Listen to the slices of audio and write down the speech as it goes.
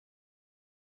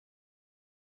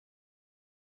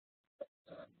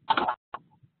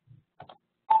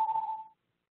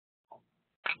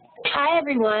Hi,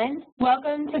 everyone.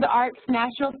 Welcome to the ARC's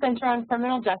National Center on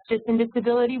Criminal Justice and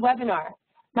Disability webinar.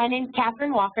 My name is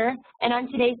Catherine Walker, and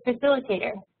I'm today's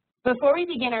facilitator. Before we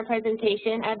begin our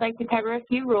presentation, I'd like to cover a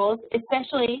few rules,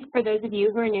 especially for those of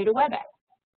you who are new to WebEx.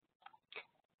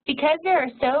 Because there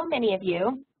are so many of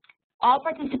you, all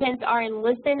participants are in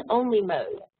listen-only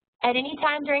mode. At any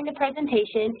time during the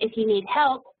presentation, if you need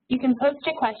help, you can post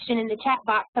a question in the chat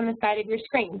box on the side of your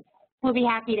screen. We'll be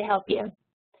happy to help you.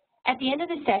 At the end of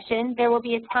the session, there will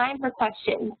be a time for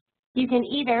questions. You can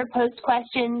either post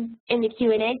questions in the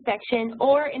Q&A section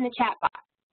or in the chat box.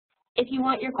 If you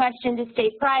want your question to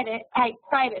stay private, type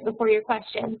private before your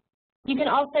question. You can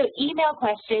also email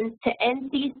questions to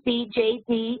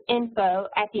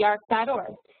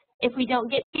nccjdinfo@thearc.org. If we don't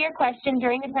get to your question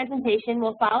during the presentation,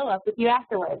 we'll follow up with you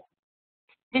afterwards.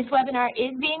 This webinar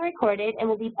is being recorded and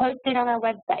will be posted on our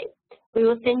website. We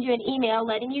will send you an email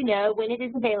letting you know when it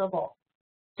is available.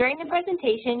 During the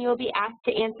presentation, you will be asked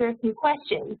to answer a few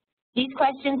questions. These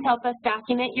questions help us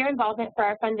document your involvement for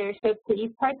our funders, so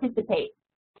please participate.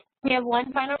 We have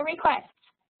one final request.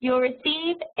 You will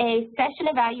receive a session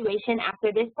evaluation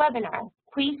after this webinar.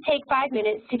 Please take 5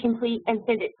 minutes to complete and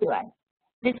send it to us.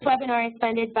 This webinar is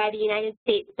funded by the United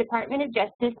States Department of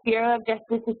Justice Bureau of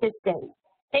Justice Assistance.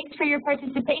 Thanks for your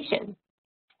participation.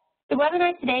 The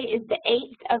webinar today is the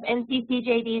 8th of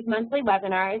NCCJD's monthly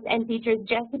webinars and features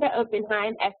Jessica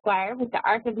Oppenheim, Esquire, with the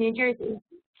ARC of New Jersey.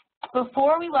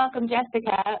 Before we welcome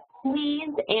Jessica,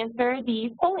 please answer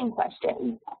these polling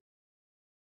questions.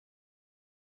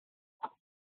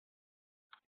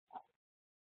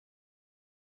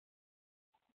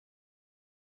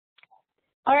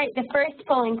 All right, the first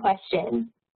polling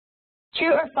question.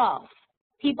 True or false?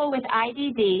 People with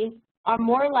IDD are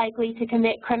more likely to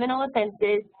commit criminal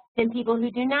offenses than people who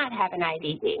do not have an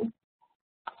IDD.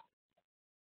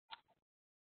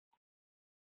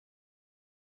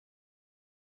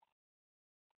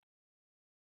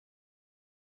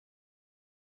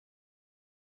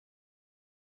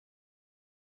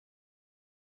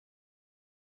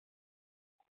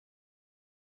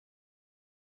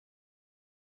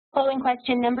 Polling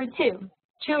question number 2,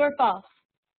 true or false?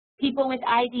 People with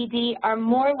IDD are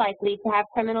more likely to have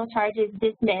criminal charges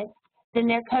dismissed than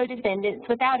their co-defendants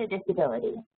without a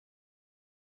disability.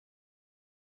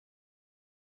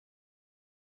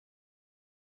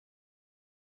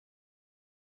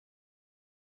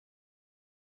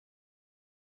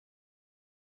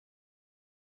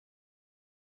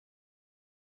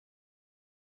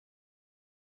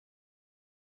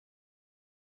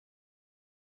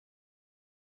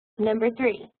 Number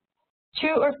 3,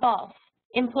 true or false?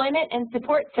 Employment and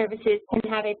support services can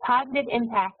have a positive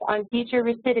impact on future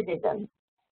recidivism.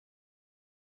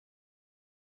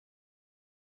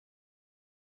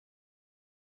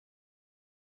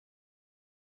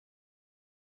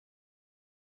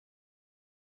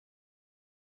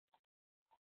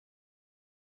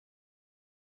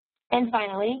 And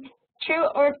finally, true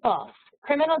or false?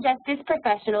 Criminal justice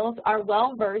professionals are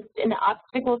well-versed in the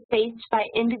obstacles faced by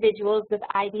individuals with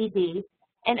IDD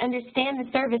and understand the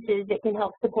services that can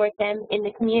help support them in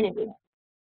the community.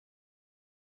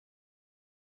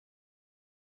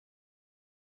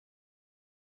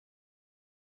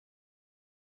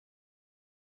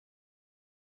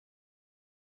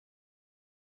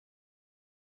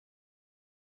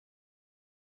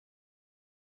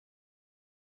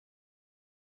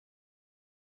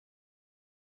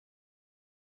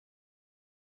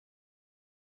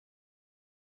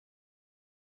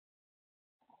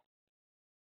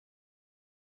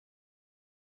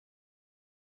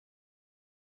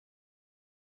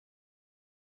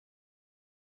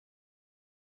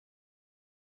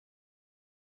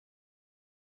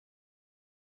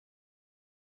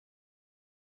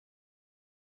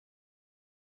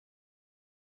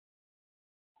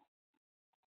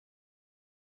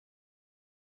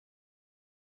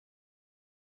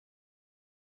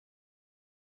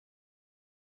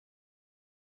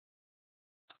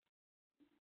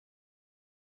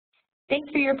 Thanks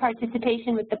for your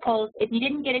participation with the polls. If you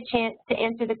didn't get a chance to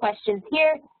answer the questions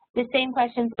here, the same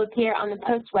questions will appear on the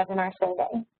post-webinar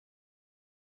survey.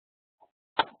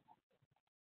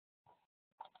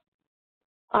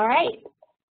 All right.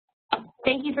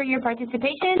 Thank you for your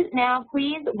participation. Now,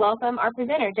 please welcome our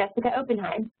presenter, Jessica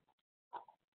Oppenheim.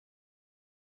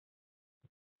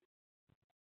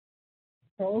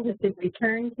 So this is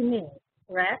returned to me,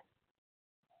 correct?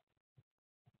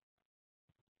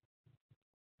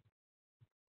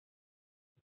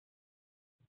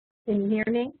 Can you hear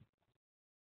me?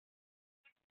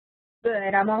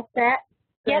 Good, I'm all set.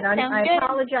 Yes, I sounds good.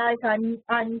 apologize,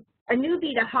 a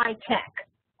newbie to high tech.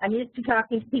 I'm used to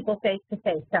talking to people face to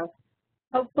face, so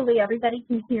hopefully everybody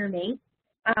can hear me.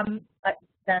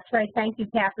 That's right. Thank you,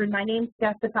 Catherine. My name's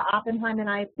Jessica Oppenheim, and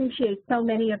I appreciate so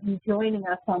many of you joining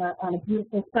us on a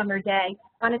beautiful summer day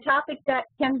on a topic that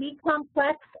can be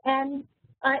complex and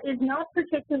is not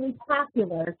particularly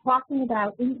popular, talking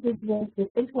about individuals with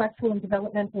intellectual and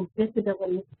developmental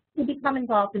disabilities who become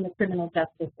involved in the criminal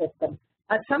justice system.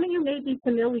 Some of you may be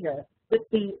familiar with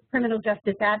the Criminal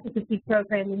Justice Advocacy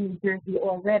Program in New Jersey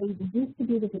already. We used to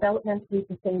be the Developmentally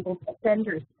Disabled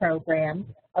Offenders Program.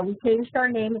 We changed our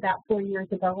name about 4 years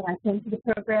ago when I came to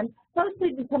the program, mostly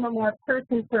to become a more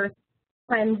person-first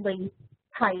friendly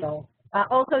title,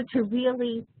 also to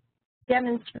really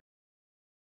demonstrate.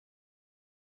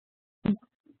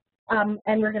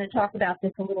 And we're going to talk about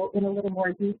this in a little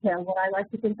more detail. What I like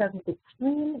to think of is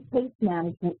extreme case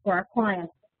management for our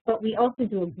clients, but we also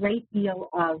do a great deal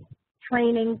of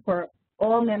training for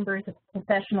all members of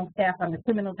professional staff on the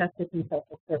criminal justice and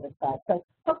social service side. So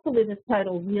hopefully this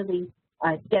title really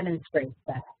demonstrates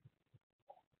that.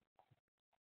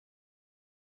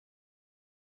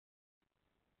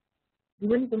 You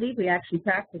wouldn't believe we actually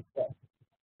practiced this.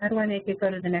 How do I make it go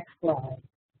to the next slide?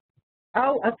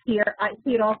 Oh, up here, I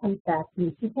see it all comes back to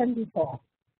me. She can be taught.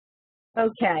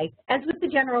 Okay, as with the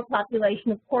general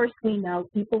population, of course we know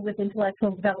people with intellectual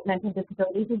and developmental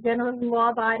disabilities are generally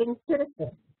law-abiding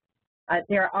citizens.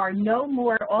 There are no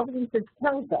more, all the research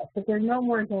tells us that there are no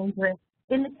more dangerous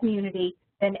in the community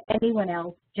than anyone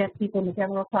else, just people in the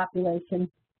general population.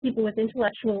 People with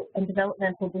intellectual and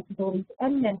developmental disabilities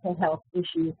and mental health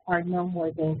issues are no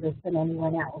more dangerous than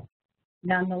anyone else.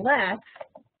 Nonetheless,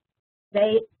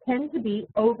 they tend to be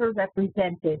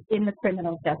overrepresented in the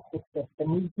criminal justice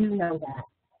system. We do know that.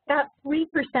 About 3%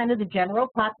 of the general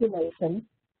population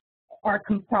are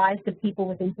comprised of people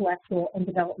with intellectual and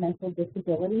developmental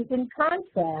disabilities. In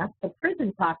contrast, the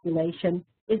prison population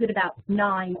is at about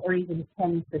 9 or even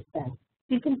 10%.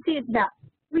 You can see it's about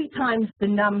 3 times the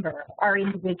number are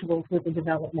individuals with a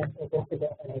developmental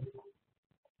disability.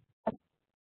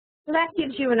 So that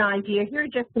gives you an idea. Here are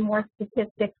just some more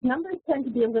statistics. Numbers tend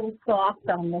to be a little soft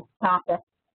on this topic.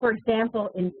 For example,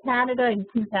 in Canada in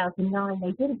 2009,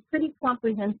 they did a pretty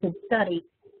comprehensive study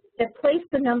that placed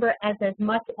the number as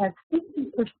much as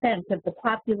 50% of the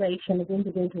population of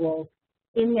individuals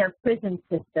in their prison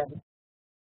system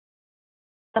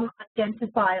some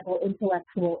identifiable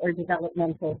intellectual or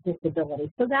developmental disability.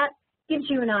 So that gives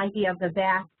you an idea of the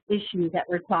vast issue that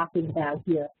we're talking about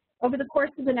here. Over the course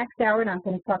of the next hour, and I'm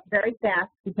going to talk very fast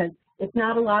because it's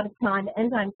not a lot of time,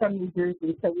 and I'm from New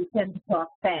Jersey, so we tend to talk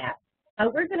fast.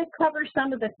 We're going to cover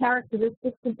some of the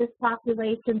characteristics of this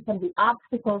population, some of the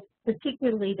obstacles,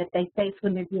 particularly that they face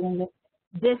when they're dealing with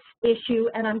this issue,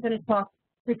 and I'm going to talk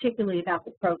particularly about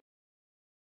the program.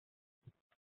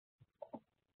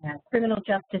 Criminal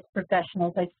justice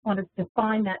professionals, I just want to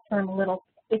define that term a little.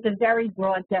 It's a very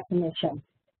broad definition.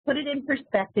 Put it in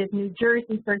perspective, New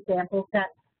Jersey, for example, has got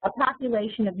a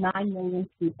population of 9 million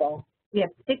people. We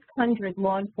have 600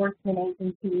 law enforcement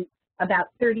agencies, about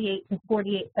 38 to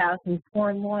 48,000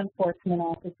 foreign law enforcement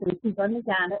officers who run the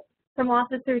gamut from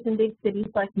officers in big cities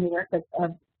like Newark,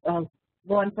 of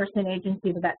law enforcement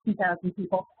agency of about 2,000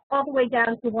 people, all the way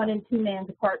down to 1- and 2-man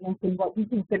departments in what we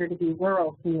consider to be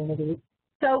rural communities.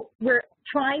 So we're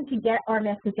trying to get our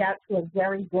message out to a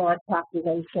very broad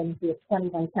population. We have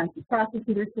 21 county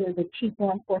prosecutors who are the chief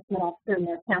law enforcement officer in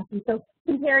their county. So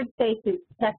compared, say, to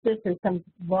Texas or some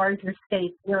larger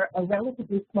states, we're a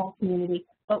relatively small community,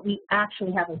 but we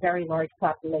actually have a very large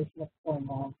population of foreign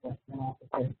law enforcement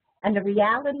officers. And the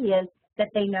reality is that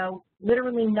they know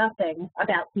literally nothing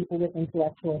about people with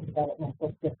intellectual and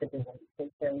developmental disabilities. There's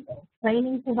very little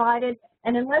training provided,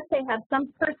 and unless they have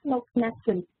some personal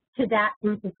connection to that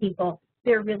group of people,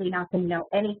 they're really not going to know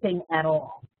anything at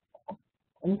all.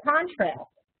 In contrast,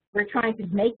 we're trying to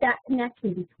make that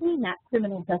connection between that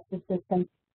criminal justice system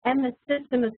and the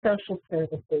system of social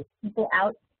services, people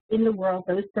out in the world,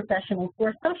 those professionals who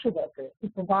are social workers, who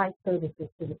provide services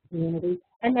to the community,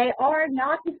 and they are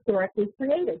not historically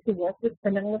created to work with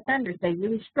criminal offenders. They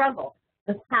really struggle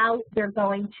with how they're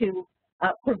going to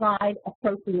provide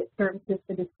appropriate services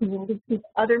for this community, keep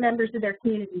other members of their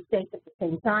community safe at the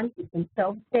same time, keep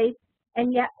themselves safe,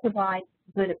 and yet provide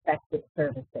good, effective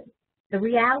services. The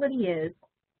reality is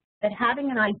that having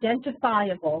an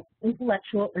identifiable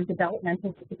intellectual or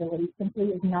developmental disability simply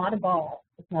is not a bar.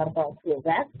 It's not a bar to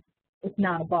arrest. It's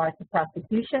not a bar to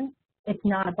prosecution. It's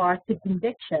not a bar to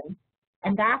conviction.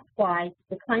 And that's why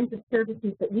the kinds of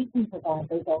services that we can provide,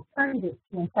 those alternatives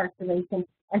to incarceration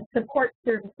and support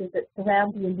services that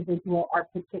surround the individual, are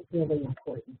particularly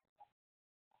important.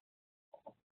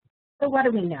 So what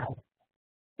do we know?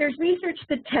 There's research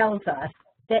that tells us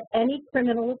that any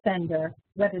criminal offender,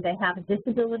 whether they have a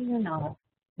disability or not,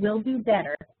 will do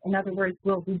better. In other words,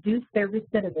 will reduce their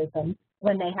recidivism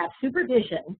when they have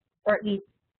supervision, or at least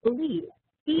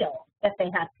feel that they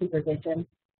have supervision,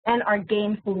 and are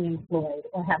gainfully employed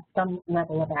or have some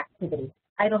level of activity.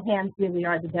 Idle hands really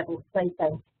are the devil's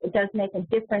plaything. It does make a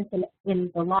difference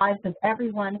in the lives of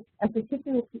everyone, and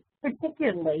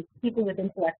particularly people with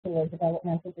intellectual or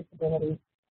developmental disabilities,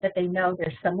 that they know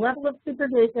there's some level of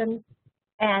supervision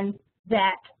and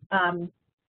that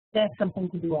they have something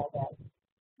to do all day,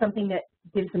 something that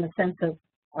gives them a sense of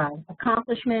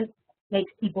accomplishment,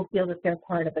 makes people feel that they're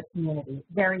part of a community.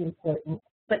 Very important.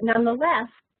 But nonetheless,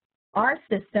 our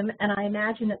system, and I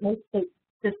imagine that most state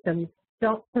systems,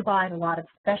 don't provide a lot of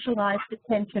specialized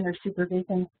attention or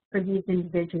supervision for these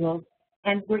individuals.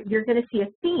 And you're going to see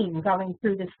a theme going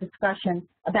through this discussion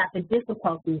about the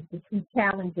difficulties, the key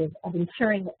challenges of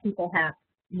ensuring that people have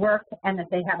work and that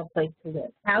they have a place to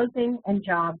live. Housing and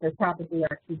jobs are probably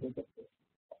our two biggest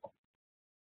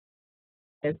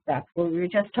issues. That's what we were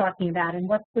just talking about, and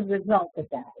what's the result of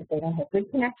that? If they don't have good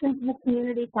connections in the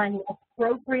community, finding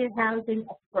appropriate housing,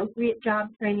 appropriate job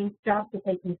training, jobs that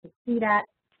they can succeed at,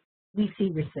 we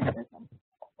see recidivism.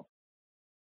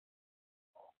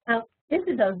 Now, this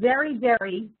is a very,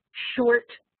 very short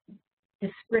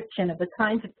description of the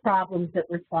kinds of problems that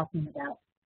we're talking about,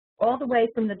 all the way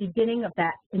from the beginning of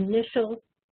that initial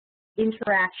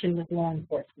interaction with law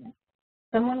enforcement.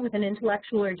 Someone with an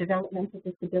intellectual or developmental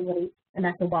disability, and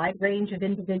that's a wide range of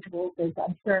individuals, as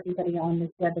I'm sure everybody on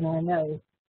this webinar knows,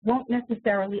 won't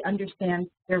necessarily understand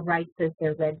their rights as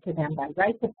they're read to them by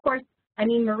rights. Of course, I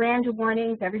mean Miranda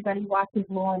warnings, everybody watches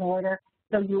Law and Order,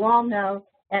 so you all know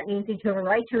that means that you have a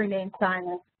right to remain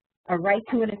silent, a right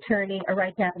to an attorney, a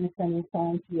right to have an attorney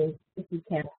assigned to you if you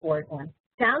can't afford one.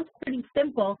 Sounds pretty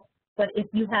simple, but if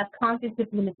you have cognitive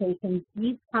limitations,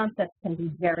 these concepts can be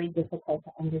very difficult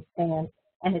to understand,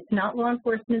 and it's not law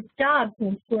enforcement's job to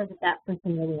ensure that that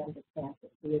person really understands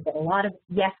it. So you get a lot of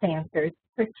yes answers,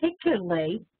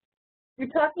 particularly you're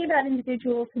talking about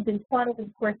individuals who've been taught over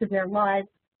the course of their lives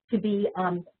to be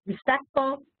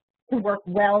respectful, to work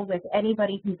well with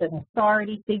anybody who's an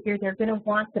authority figure. They're going to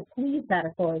want to please that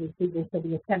authority figure, so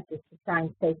the attempt is to try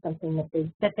and say something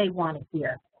that they want to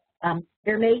hear.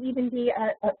 There may even be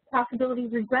a possibility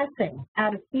of regressing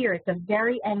out of fear. It's a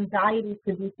very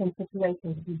anxiety-producing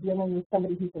situation to be dealing with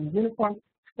somebody who's in uniform,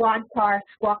 squad car,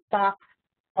 squawk box,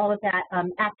 all of that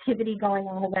activity going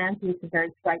on around you. It's a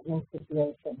very frightening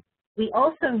situation. We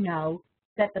also know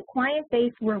that the client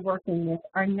base we're working with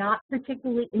are not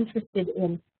particularly interested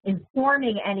in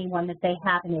informing anyone that they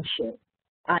have an issue.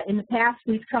 In the past,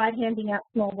 we've tried handing out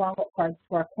small wallet cards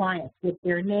to our clients with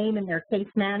their name and their case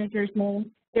manager's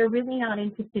name. They're really not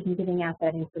interested in giving out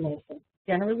that information.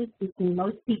 Generally speaking,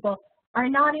 most people are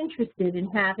not interested in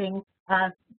having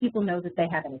people know that they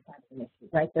have any kind of an issue,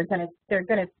 right? They're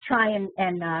gonna try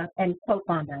and cope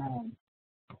on their own.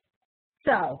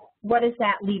 So what does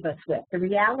that leave us with? The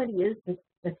reality is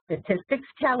the statistics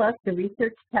tell us, the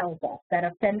research tells us, that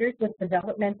offenders with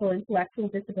developmental intellectual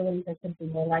disabilities are simply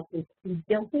more likely to plead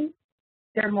guilty.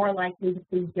 They're more likely to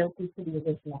plead guilty to the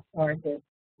additional charges,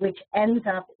 which ends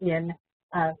up in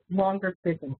longer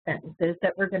prison sentences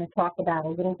that we're going to talk about a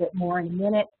little bit more in a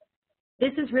minute.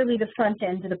 This is really the front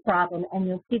end of the problem, and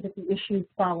you'll see that the issues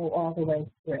follow all the way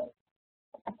through.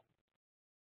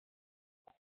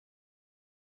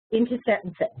 Into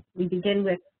sentencing. We begin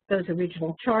with those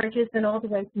original charges, and all the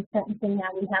way through sentencing. Now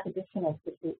we have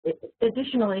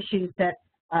additional issues that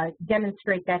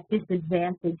demonstrate that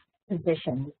disadvantaged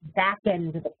position, back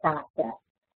end of the process.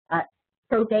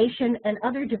 Probation and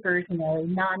other diversionary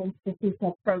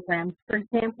non-institutional programs, for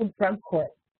example, drug court,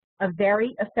 a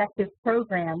very effective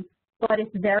program, but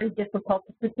it's very difficult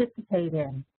to participate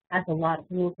in. Has a lot of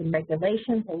rules and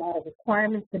regulations, a lot of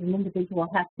requirements that an individual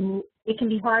has to meet. It can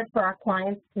be hard for our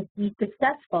clients to be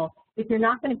successful. If you're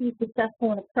not going to be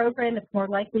successful in a program, it's more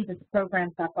likely that the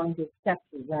program's not going to accept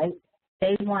you, right?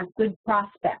 They want good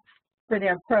prospects for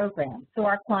their program, so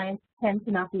our clients tend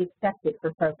to not be accepted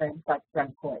for programs like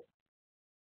drug court.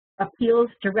 Appeals,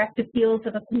 direct appeals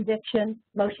of a conviction,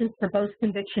 motions for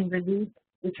post-conviction relief,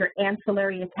 which are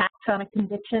ancillary attacks on a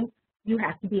conviction. You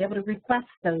have to be able to request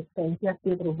those things. You have to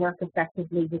be able to work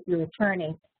effectively with your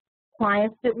attorney.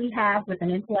 Clients that we have with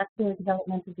an intellectual or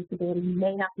developmental disability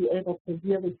may not be able to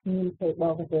really communicate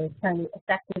well with their attorney,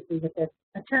 effectively with their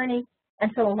attorney,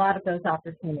 and so a lot of those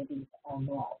opportunities are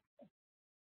lost.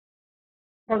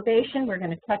 Probation, we're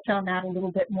going to touch on that a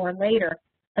little bit more later.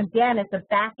 Again, at the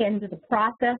back end of the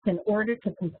process, in order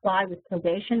to comply with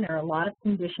probation, there are a lot of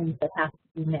conditions that have to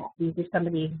be met. These are some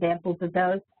of the examples of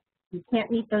those. you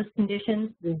can't meet those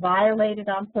conditions, you're violated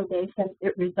on probation,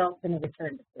 it results in a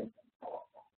return to prison.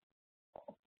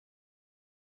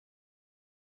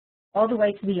 All the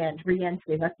way to the end,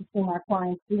 re-entry. Let's assume our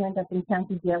clients do end up in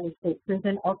county jail or state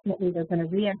prison. Ultimately, they're going to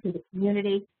re-enter the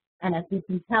community. And as we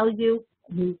can tell you,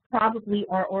 you probably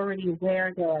are already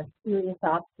aware there are serious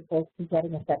obstacles to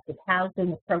getting effective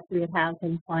housing, appropriate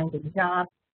housing, finding jobs.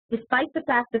 Despite the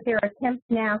fact that there are attempts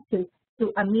now to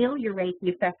ameliorate the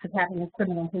effects of having a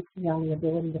criminal history on the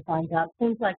ability to find jobs,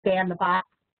 things like ban the box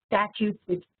statutes,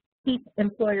 which keep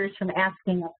employers from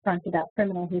asking up front about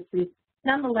criminal history.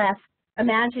 Nonetheless,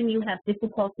 imagine you have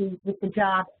difficulties with the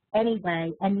job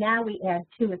anyway, and now we add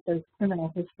to it those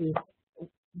criminal histories.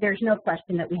 There's no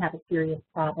question that we have a serious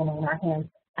problem on our hands,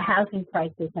 a housing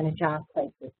crisis and a job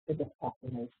crisis for this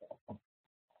population.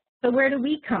 So where do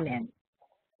we come in?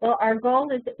 Well, our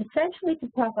goal is essentially to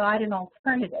provide an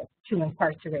alternative to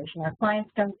incarceration. Our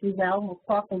clients don't do well, and we'll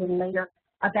talk a little later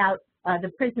about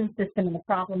the prison system and the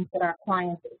problems that our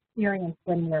clients experience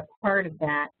when they're part of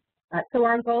that. So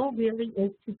our goal really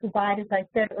is to provide, as I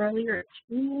said earlier,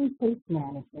 extreme case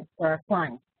management for our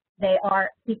clients. They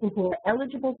are people who are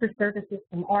eligible for services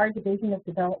from our Division of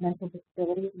Developmental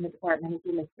Disabilities in the Department of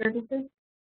Human Services.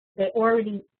 They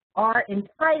already are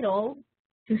entitled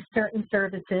to certain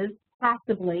services,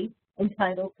 possibly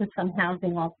entitled to some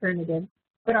housing alternatives,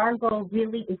 but our goal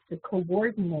really is to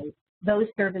coordinate those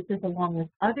services along with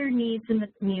other needs in the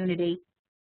community,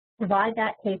 provide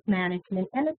that case management,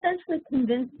 and essentially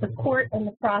convince the court and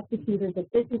the prosecutor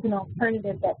that this is an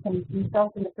alternative that can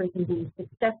result in the person being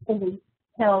successfully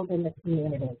held in the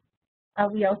community.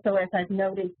 We also, as I've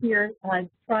noted here,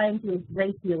 try and do a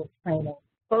great deal of training,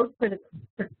 both for the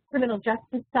criminal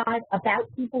justice side about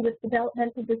people with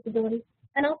developmental disabilities,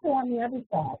 and also on the other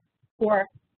side for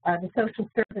the social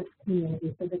service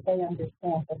community so that they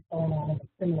understand what's going on in the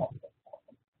criminal system.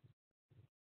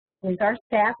 With our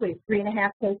staff, we have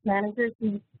 3.5 case managers.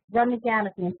 We run the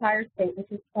gamut the entire state,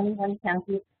 which is 21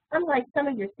 counties. Unlike some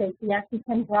of your states, we actually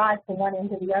can drive from one end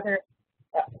to the other,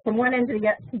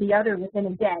 within a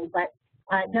day. But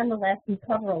nonetheless, we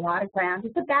cover a lot of ground.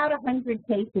 It's about 100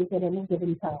 cases at any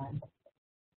given time.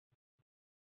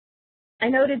 I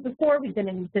noted before we've been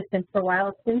in existence for a while.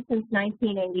 It's been since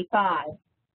 1985.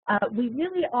 We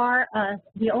really are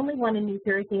the only one in New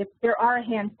Jersey. There are a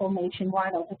handful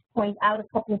nationwide. I'll just point out a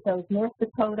couple of those: North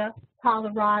Dakota,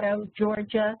 Colorado,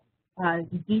 Georgia,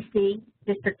 D.C.,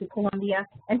 District of Columbia,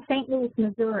 and St. Louis,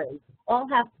 Missouri. All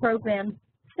have programs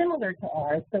similar to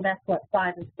ours, so that's what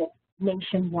 5 or 6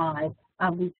 nationwide.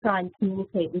 We try and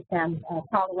communicate with them.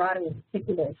 Colorado in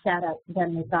particular, shout out to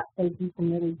them. They do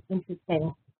some really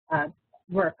interesting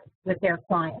work with their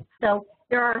clients. So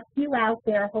there are a few out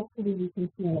there. Hopefully we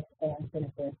can see an expansion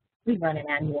of this. We run an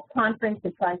annual conference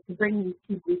that tries to bring these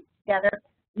two groups together.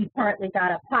 We've currently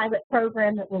got a pilot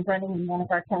program that we're running in one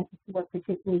of our counties to work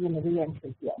particularly in the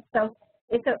reentry field. So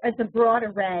it's a broad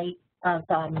array of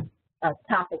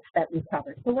topics that we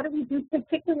cover. So what do we do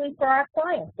particularly for our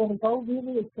clients? Well, the goal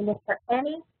really is to look for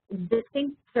any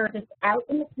existing service out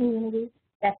in the community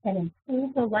that can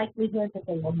improve the likelihood that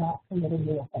they will not commit a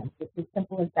new offense. It's as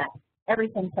simple as that.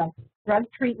 Everything from drug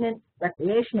treatment,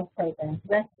 recreational programs,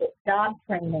 respite, job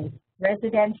training,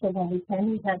 residential when we can.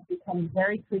 We have become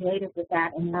very creative with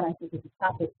that, and that I think is a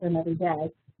topic for another day.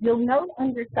 You'll note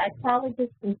under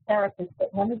psychologists and therapists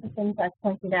that one of the things I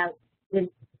pointed out is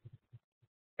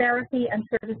therapy and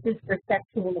services for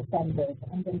sexual offenders.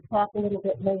 I'm going to talk a little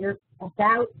bit later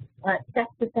about sex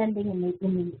offending in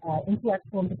the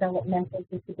intellectual and developmental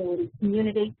disability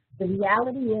community. The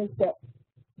reality is that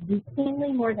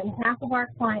routinely more than half of our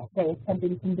client base have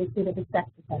been convicted of a sex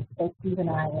offense, both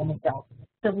juvenile and adult.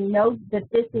 So we know that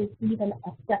this is even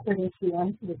a separate issue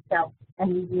unto itself,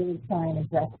 and we really try and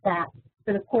address that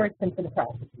for the courts and for the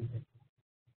prosecutors.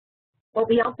 What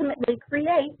we ultimately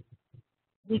create,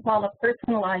 we call a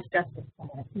personalized justice plan,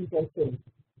 a CJAP.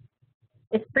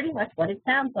 It's pretty much what it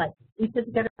sounds like. We put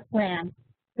together a plan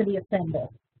for the offender.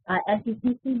 As you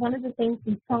can see, one of the things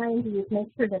we try and do is make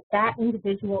sure that that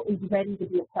individual is ready to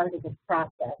be a part of this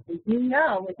process. As you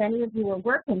know, if any of you are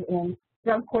working in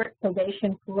drug court,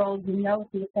 probation, parole, you know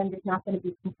if the offender is not going to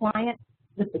be compliant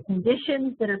with the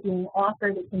conditions that are being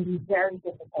offered, it can be very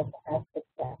difficult to have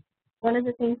success. One of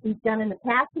the things we've done in the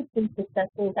past that's been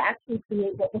successful is actually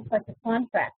create what looks like a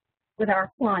contract with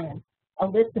our clients, a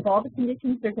list of all the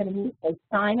conditions they're going to meet. They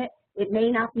sign it. It may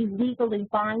not be legally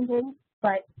binding,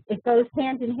 but it goes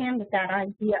hand in hand with that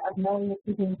idea of knowing that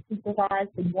you're being supervised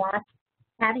and watched.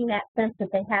 Having that sense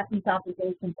that they have these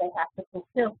obligations they have to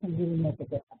fulfill can really make a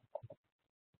difference.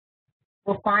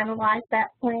 We'll finalize that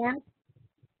plan,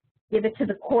 give it to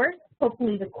the court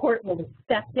Hopefully the court will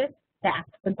accept it. That's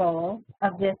the goal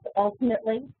of this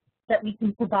ultimately, that we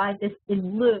can provide this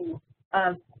in lieu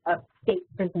of state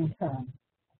prison term.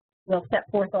 We'll set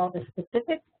forth all the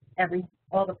specifics,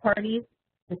 all the parties,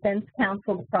 defense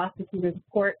counsel, the prosecutor, the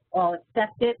court, all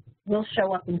accept it. We'll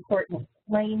show up in court and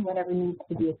explain whatever needs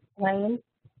to be explained.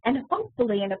 And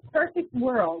hopefully, in a perfect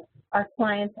world, our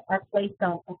clients are placed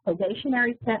on a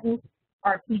probationary sentence.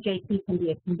 Our CJAP can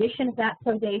be a condition of that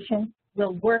probation.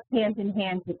 We'll work hand in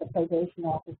hand with the probation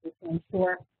officer to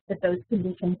ensure that those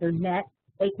conditions are met.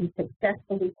 They can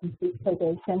successfully complete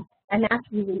probation, and that's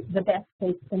really the best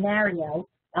case scenario,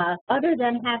 other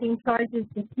than having charges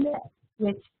dismissed,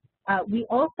 which we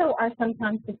also are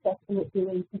sometimes successful at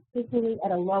doing, particularly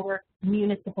at a lower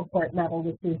municipal court level,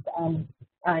 which is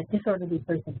disorderly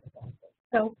person possession.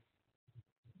 So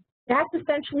that's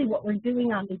essentially what we're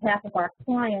doing on behalf of our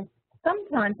clients.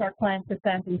 Sometimes our clients are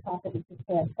found incompetent to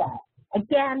stand trial.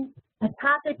 Again, a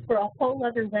topic for a whole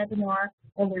other webinar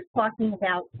when we're talking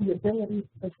about the ability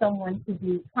for someone to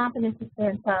be competent to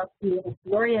stand trial, to be able to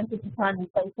orient to time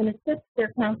and place, and assist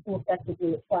their counsel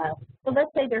effectively at trial. So let's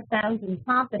say they're found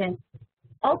incompetent.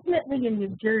 Ultimately, in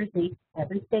New Jersey,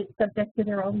 every state is subject to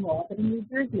their own law, but in New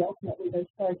Jersey, ultimately, those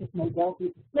charges may well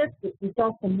be dismissed, which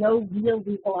results in no real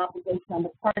legal obligation on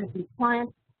the part of these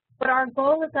clients. But our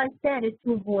goal, as I said, is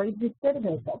to avoid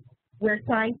recidivism. We're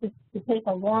trying to take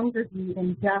a longer view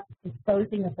than just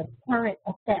disposing of the current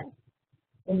offense.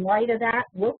 In light of that,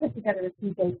 we'll put together a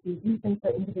CJAP even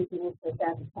for individuals with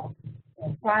advocacy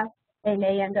and trial. They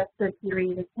may end up for a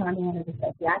period of time in a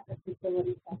psychiatric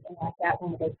facility, something like that.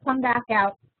 When they come back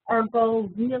out, our goal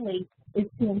really is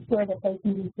to ensure that they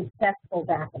can be successful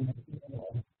back in the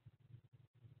community.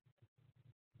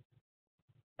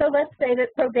 So let's say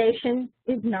that probation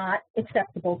is not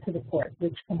acceptable to the court,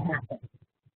 which can happen.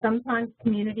 Sometimes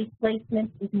community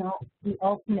placement is not the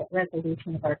ultimate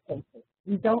resolution of our cases.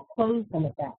 We don't close them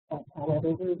at that point, however.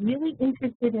 We're really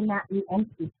interested in that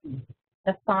re-entry piece,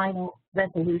 the final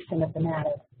resolution of the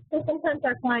matter. So sometimes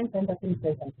our clients end up in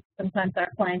prison. Sometimes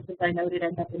our clients, as I noted,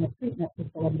 end up in a treatment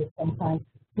facility. Sometimes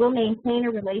we'll maintain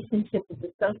a relationship with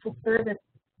the social service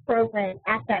program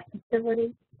at that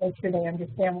facility, make sure they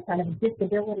understand what kind of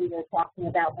disability they're talking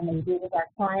about when they deal with our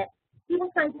client. See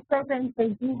what kinds of programs they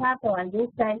do have, though I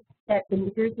will say that the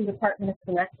New Jersey Department of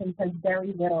Corrections has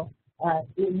very little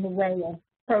in the way of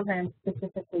programs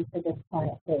specifically for this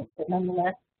client base. But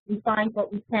nonetheless, we find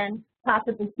what we can,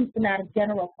 possibly keep them out of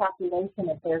general population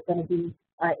if they're going to be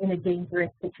in a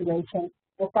dangerous situation.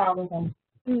 We'll follow them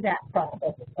through that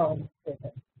process of going to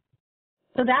prison.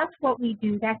 So that's what we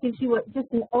do. That gives you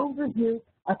just an overview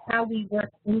of how we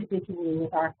work individually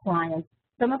with our clients.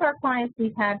 Some of our clients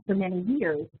we've had for many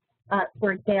years.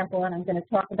 For example, and I'm going to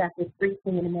talk about this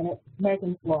briefly in a minute,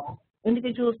 Megan's Law.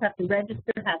 Individuals have to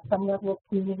register, have some level of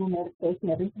community notification.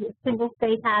 Every single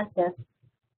state has this.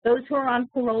 Those who are on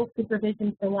parole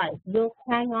supervision for life will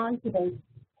hang on to those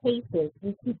cases.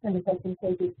 We keep them as open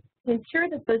cases to ensure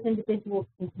that those individuals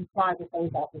can comply with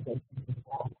those obligations as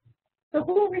well. So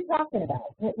who are we talking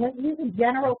about? Let's use a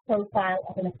general profile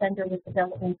of an offender with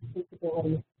developmental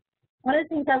disabilities. One of the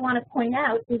things I want to point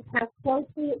out is how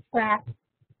closely it tracks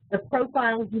the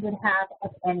profile you would have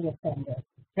of any offender.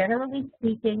 Generally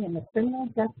speaking, in the criminal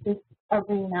justice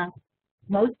arena,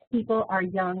 most people are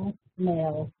young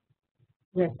males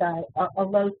with a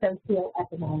low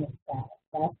socioeconomic status.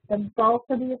 That's the bulk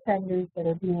of the offenders that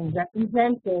are being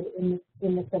represented in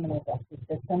the criminal justice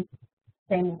system.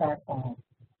 Same with our clients.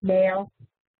 Male,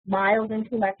 mild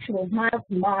intellectual, mild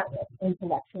to moderate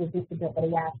intellectual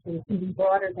disability actually can be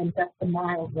broader than just the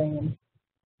mild range.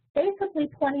 Basically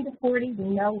 20 to 40, we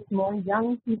know it's more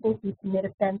young people who commit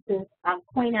offenses. I'll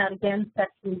point out again,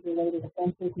 sexually related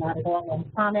offenses, not at all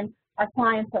uncommon. Our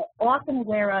clients are often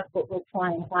aware of, but will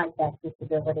try and hide that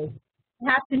disability. You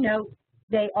have to note,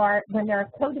 when there are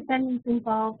co-defendants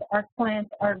involved, our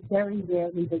clients are very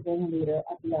rarely the ringleader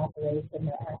of the operation.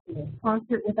 They're acting in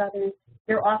concert with others.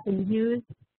 They're often used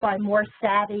by more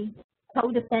savvy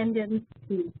co-defendants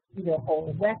who either hold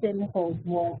a weapon, hold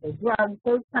more of the drugs,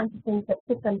 those kinds of things that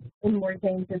put them in more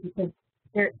danger because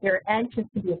they're anxious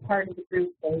to be a part of the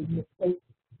group. They mistake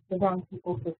the wrong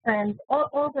people for friends,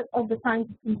 all the kinds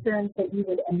of concerns that you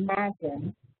would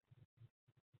imagine.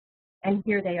 And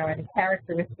here they are, the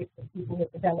characteristics of people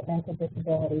with developmental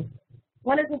disabilities.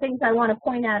 One of the things I want to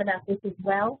point out about this as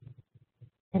well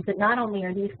is that not only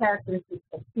are these characteristics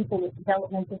of people with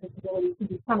developmental disabilities who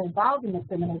become involved in the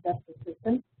criminal justice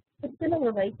system, but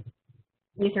similarly,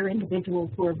 these are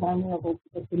individuals who are vulnerable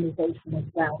to victimization as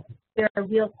well. There are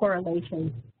real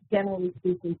correlations. Generally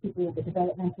speaking, people with a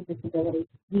developmental disability,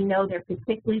 we know they're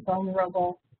particularly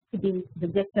vulnerable to be the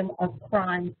victim of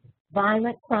crimes,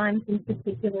 violent crimes in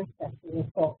particular, sexual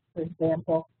assault, for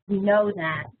example. We know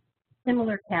that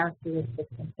similar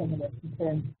characteristics and similar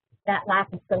concerns. That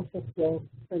lack of social skills,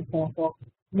 for example,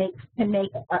 can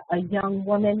make a young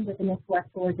woman with an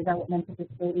intellectual or developmental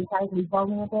disability highly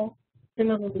vulnerable.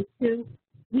 Similarly, too,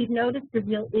 we've noticed a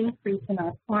real increase in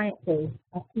our client base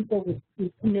of people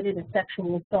who've committed a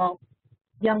sexual assault,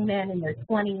 young men in their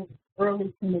 20s,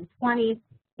 early to mid-20s,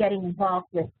 getting involved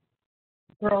with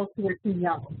girls who are too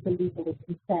young to legally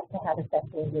consent to have a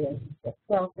sexual relationship,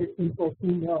 12, 13,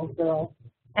 14-year-old girls.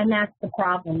 And that's the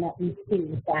problem that we see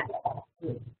with that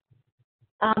group.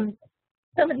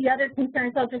 Some of the other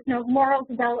concerns, I'll just note, moral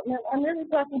development. I'm really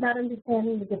talking about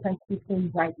understanding the difference between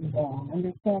right and wrong,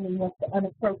 understanding what's an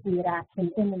appropriate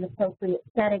action in an appropriate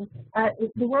setting.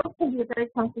 The world can be a very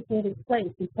complicated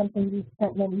place. It's something we've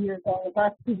spent many years, all of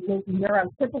us, who may be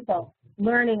neurotypical,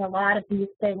 learning a lot of these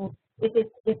things. If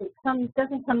it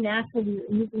doesn't come naturally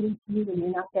or easily to you and you're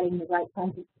not getting the right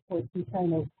kinds of support through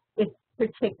training, it's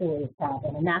particularly a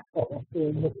problem, and that's what we're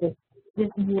seeing with this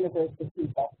universe of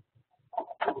people.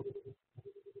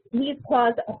 These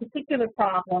cause a particular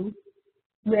problem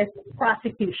with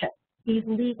prosecution. These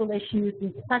legal issues,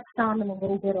 we've touched on them a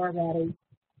little bit already.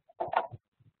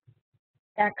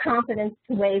 That confidence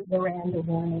to waive Miranda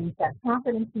warnings, that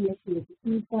competency issue is a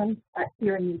huge one.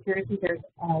 Here in New Jersey, there's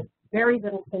very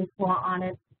little case law on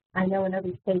it. I know in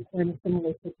other states we're in a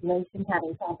similar situation,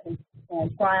 having competency to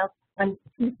stand trial.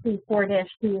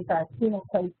 234-2 is our penal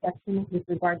code section with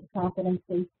regard to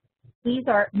competency. These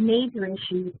are major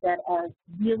issues that are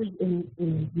really in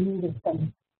need of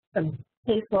some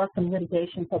case law, some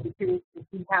litigation, so I'll be curious to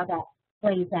see how that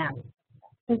plays out.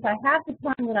 Since I have the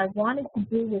time, what I wanted to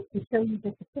do was to show you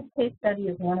just a quick case study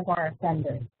of one of our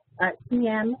offenders.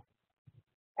 CM,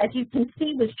 as you can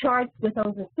see, was charged with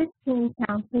over 15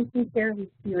 counts, some fairly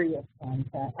serious ones.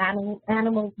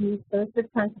 Animal abuse, those are the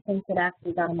kinds of things that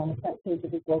actually got him on the front page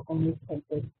of his local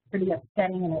newspaper. Pretty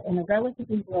upsetting in a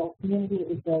relatively rural community.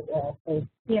 It was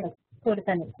he had a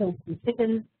co-defendant killed some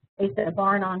chickens. They set a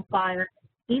barn on fire.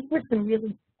 These were some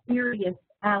really serious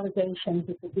allegations,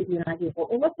 which will give you an idea of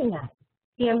what we're looking at.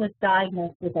 CM was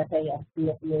diagnosed with FASD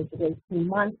at the age of 18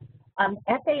 months.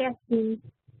 FASD,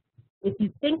 if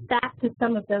you think back to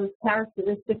some of those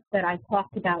characteristics that I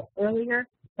talked about earlier,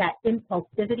 that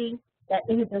impulsivity, that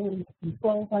inability to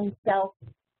control oneself,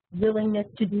 willingness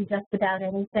to do just about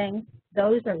anything,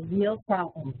 those are real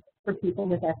problems for people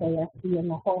with FASD and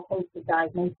the whole host of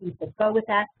diagnoses that go with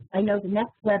that. I know the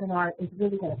next webinar is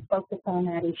really going to focus on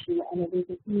that issue, and it is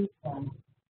a huge one.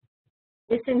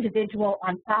 This individual,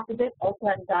 on top of it, also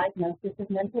had a diagnosis of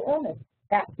mental illness.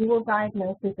 That dual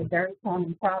diagnosis is a very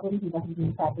common problem. He wasn't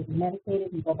being properly medicated.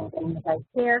 He wasn't getting the right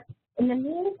care. In the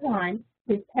meantime,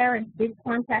 his parents did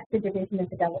contact the Division of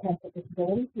Developmental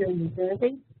Disabilities here in New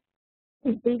Jersey,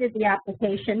 completed the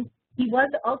application. He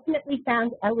was ultimately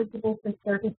found eligible for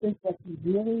services. What he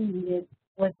really needed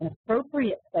was an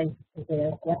appropriate place to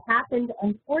live. What happened,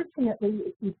 unfortunately,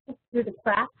 is he slipped through the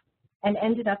cracks and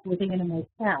ended up living in a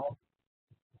motel.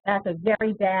 That's a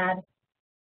very bad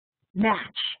match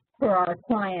for our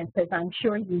clients, as I'm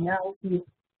sure you know. He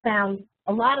found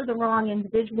a lot of the wrong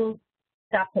individuals,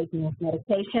 stopped taking his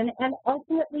medication, and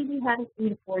ultimately we had a 3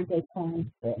 to 4 day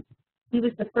time sprint. He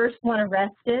was the first one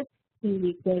arrested.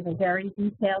 He gave a very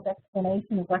detailed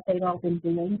explanation of what they'd all been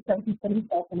doing, so he put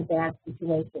himself in a bad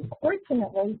situation.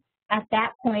 Fortunately, at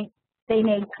that point, they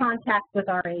made contact with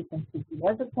our agency. He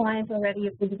was a client already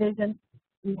of the division.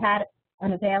 We had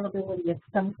an availability of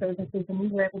some services, and we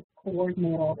were able to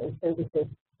coordinate all those services.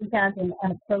 We found an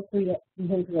appropriate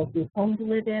behavioral group home to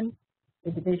live in. The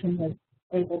division was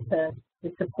able to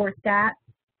support that.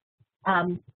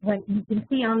 When you can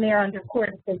see on there under court,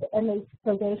 it says MH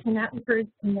probation. That refers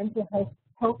to mental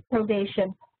health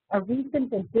probation. A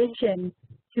recent addition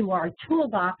to our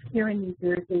toolbox here in New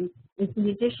Jersey is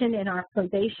the addition in our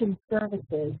probation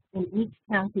services in each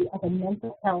county of a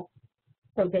mental health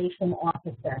probation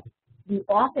officer. We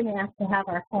often ask to have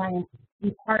our clients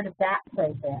be part of that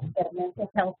program, get a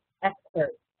mental health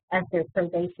expert as their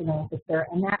probation officer,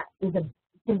 and that is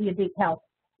can be a big help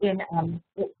in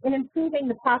improving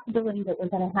the possibility that we're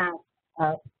going to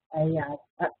have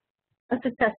a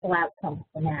successful outcome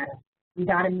for the matter. We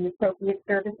got him the appropriate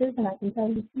services, and I can tell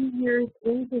you 2 years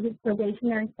into his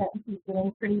probationary sentence, he's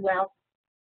doing pretty well.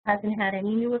 Hasn't had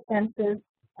any new offenses.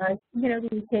 You know,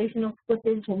 the occasional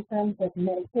slippage in terms of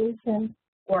medication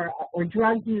or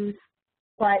drug use,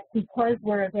 but because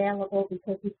we're available,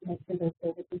 because we can make sure those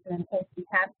services are in place, we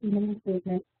have seen an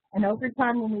improvement. And over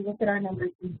time, when we look at our numbers,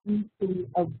 we do see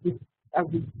a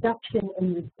reduction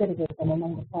in recidivism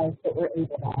among the clients that we're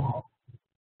able to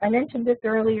I mentioned this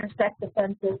earlier, sex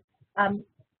offenses.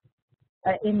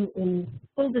 In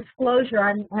full disclosure,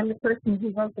 I'm the person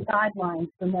who wrote the guidelines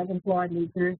for Megan's Law in New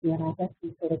Jersey, and I guess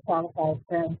we sort of qualify as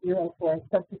ground zero for it.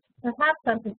 So perhaps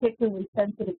I'm particularly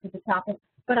sensitive to the topic,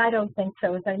 but I don't think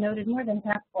so. As I noted, more than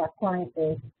half of our client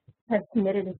base has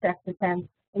committed a sex offense.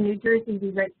 In New Jersey, we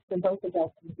register both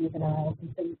adults and juveniles,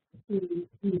 and so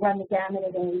we run the gamut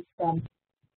of age from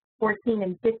 14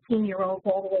 and 15-year-olds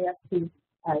all the way up to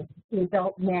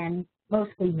adult men,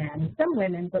 mostly men, some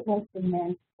women, but mostly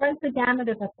men. Runs the gamut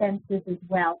of offenses as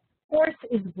well. Force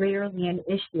is rarely an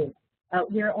issue.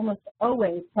 We're almost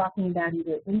always talking about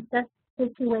either incest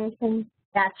situations.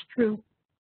 That's true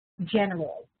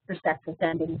generally for sex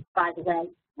offending, by the way,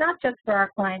 not just for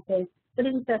our client base, but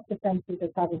incest offenses are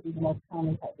probably the most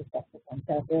common type of sex offense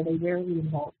out there. They rarely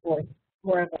involve force,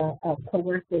 more of a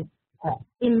coercive,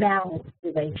 imbalanced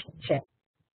relationship.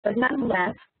 But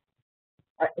nonetheless,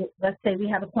 let's say we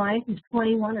have a client who's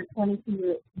 21 or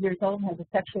 22 years old and has a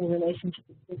sexual relationship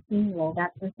with a 15-year-old.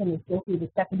 That person is guilty of a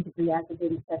second-degree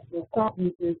aggravated sexual assault in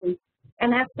New Jersey,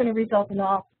 and that's going to result in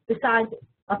all, besides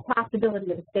a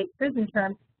possibility of a state prison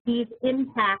term, these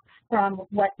impacts from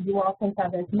what you all think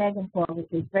of as Megan's Law,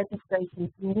 which is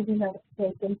registration, community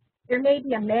notification. There may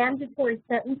be a mandatory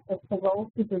sentence for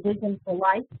parole supervision for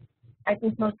life. I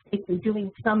think most states are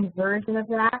doing some version of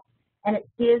that, and it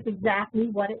is exactly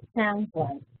what it sounds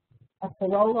like. A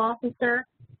parole officer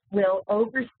will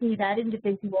oversee that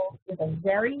individual with a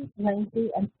very lengthy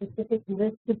and specific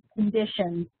list of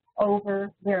conditions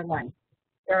over their life.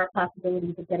 There are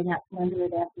possibilities of getting out from under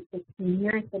it after 16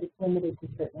 years, but it's limited to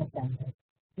certain offenses.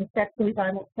 The sexually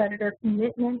violent predator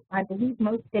commitment, I believe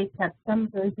most states have some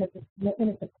version of this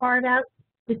commitment. It's a carve-out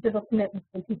to civil commitments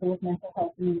for people with mental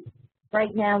health needs.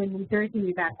 Right now in New Jersey,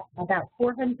 we've got about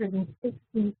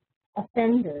 460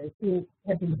 offenders who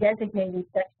have been designated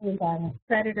sexually violent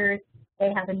predators.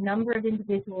 They have a number of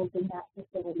individuals in that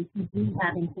facility who do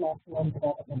have intellectual and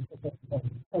developmental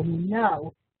disabilities. So we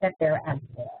know that they're out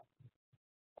there.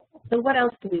 So what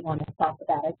else do we want to talk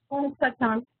about? I just want to touch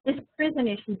on this prison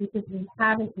issue because we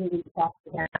haven't really talked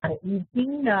about it. We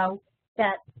do know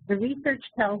that the research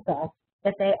tells us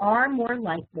that they are more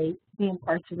likely to be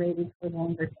incarcerated for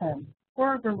longer term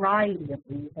for a variety of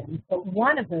reasons. But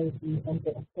one of those reasons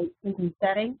in a state prison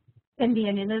setting can be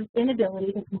an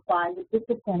inability to comply with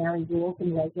disciplinary rules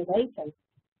and regulations.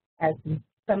 As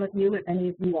some of you, if any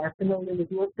of you are familiar with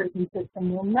your prison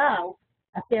system, will know,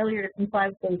 a failure to comply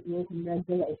with those rules and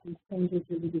regulations changes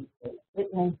your release date. It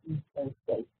lengthens those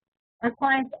dates. Our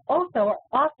clients also are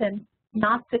often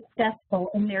not successful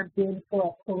in their bid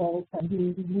for a parole from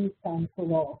being released on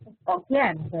parole.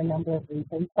 Again, for a number of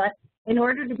reasons, but in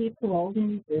order to be paroled in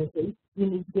New Jersey, you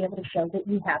need to be able to show that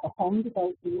you have a home to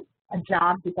go to, a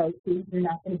job to go to, you're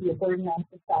not going to be a burden on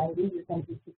society, you're going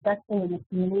to be successful in the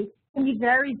community. It can be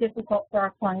very difficult for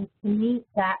our clients to meet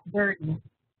that burden.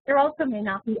 There also may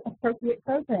not be appropriate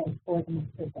programs for them in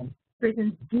prison.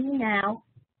 Prisons do now,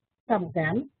 some of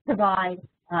them, provide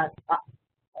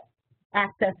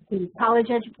access to college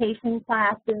education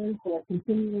classes or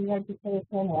continuing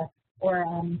education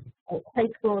or high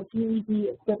school GED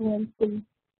equivalency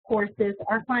courses.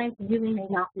 Our clients really may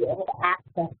not be able to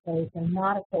access those. They're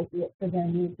not appropriate for their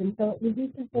needs, and so it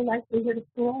reduces the likelihood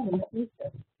of parole in the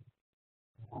future.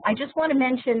 I just want to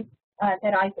mention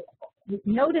that I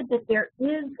noted that there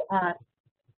is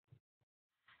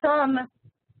some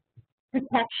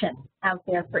protection out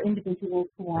there for individuals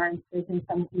who are in prison.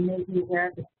 Some of you may be aware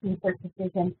of the Supreme Court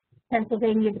decision,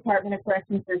 Pennsylvania Department of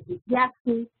Corrections versus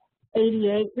CJAP.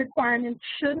 88 requirements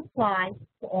should apply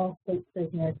to all state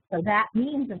prisoners. So that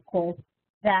means, of course,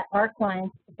 that our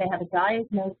clients, if they have a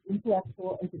diagnosed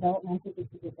intellectual or developmental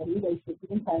disability, they should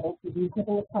be entitled to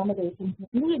reasonable accommodations if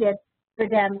needed for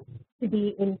them to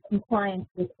be in compliance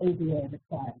with ADA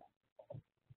requirements.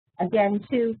 Again,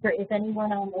 too, for if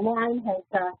anyone on the line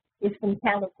is from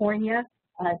California,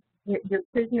 your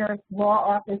prisoner law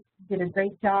office did a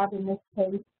great job in this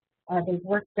case. They've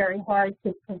worked very hard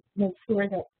to make sure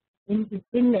that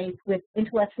inmates with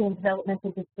intellectual and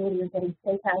developmental disability are getting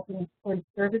safe housing and supportive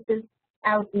services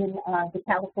out in the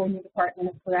California Department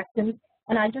of Corrections.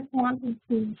 And I just wanted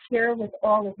to share with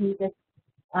all of you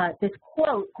this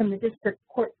quote from the district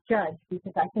court judge,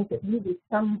 because I think it really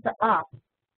sums up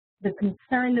the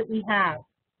concern that we have,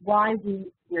 why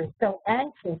we're so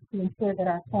anxious to ensure that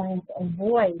our clients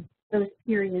avoid those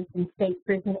periods in state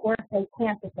prison, or if they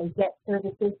can't, if they get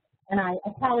services. And I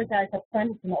apologize up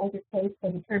front, it's an older case, so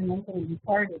the term mentally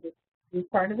retarded is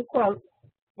part of the quote.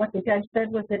 What the judge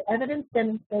said was that evidence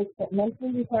demonstrates that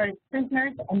mentally retarded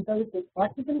prisoners and those with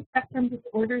autism spectrum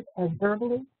disorders are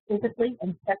verbally, physically,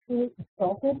 and sexually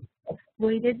assaulted,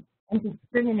 exploited, and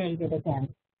discriminated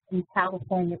against in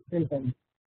California prisons.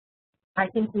 I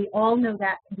think we all know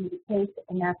that to be the case,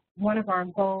 and that's one of our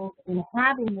goals in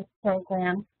having this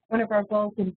program, one of our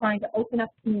goals in trying to open up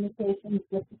communications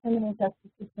with the criminal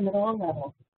justice system at all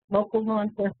levels, local law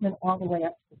enforcement all the way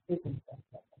up to the prison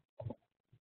system.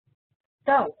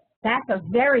 So that's a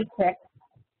very quick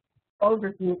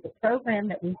overview of the program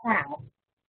that we have.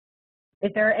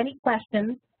 If there are any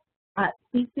questions,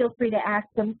 please feel free to ask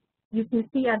them. You can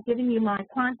see I've given you my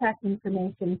contact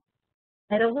information.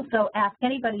 I'd also ask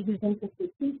anybody who's interested,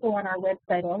 please go on our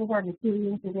website. All of our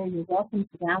materials are there. You're welcome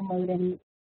to download any.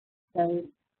 So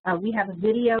we have a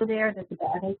video there that's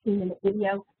about an 18-minute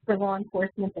video for law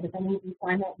enforcement that if any of you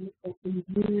find that useful, please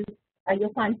use.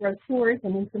 You'll find brochures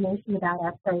and information about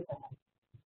our program.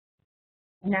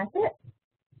 And that's it.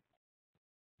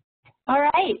 All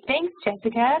right. Thanks,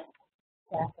 Jessica.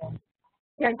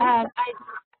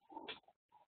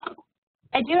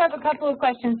 I do have a couple of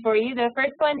questions for you. The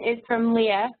first one is from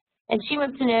Leah, and she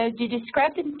wants to know, do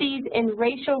discrepancies in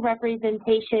racial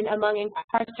representation among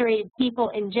incarcerated people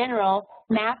in general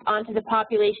map onto the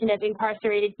population of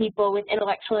incarcerated people with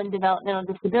intellectual and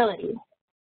developmental disabilities?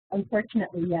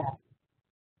 Unfortunately, yes.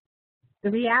 The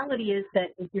reality is that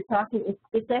if you're talking,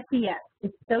 it's SES,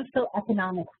 it's social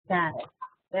economic status.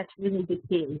 That's really the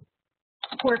key.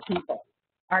 Poor people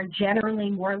are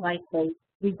generally more likely,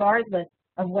 regardless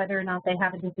of whether or not they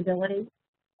have a disability,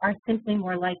 are simply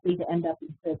more likely to end up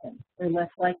in prison. They're less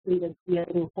likely to be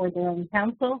able to afford their own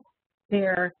counsel.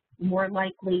 They're more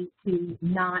likely to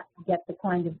not get the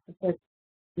kind of support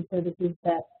services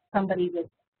that somebody with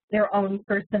their own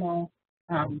personal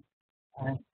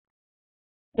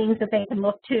things that they can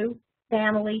look to,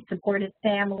 family, supported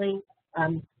family,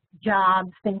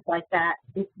 jobs, things like that.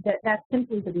 That's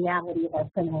simply the reality of our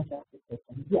criminal justice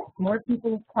system. Yes, more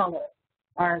people of color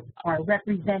are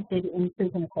represented in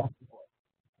prison across the board.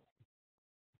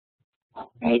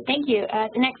 All right, thank you.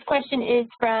 The next question is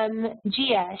from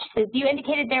Gia. She says, you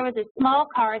indicated there was a small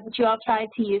card that you all tried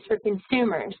to use for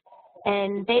consumers,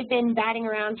 and they've been batting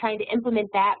around trying to implement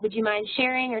that. Would you mind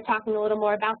sharing or talking a little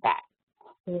more about that?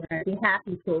 Sure, I'd be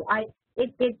happy to. I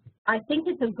think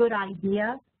it's a good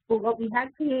idea, but what we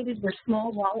had created were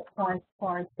small wallet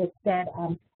cards that said,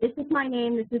 this is my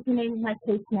name, this is the name of my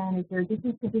case manager, this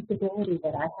is the disability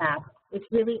that I have. It's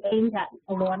really aimed at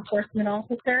a law enforcement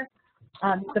officer.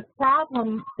 The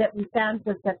problem that we found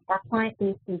was that our client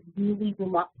base was really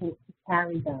reluctant to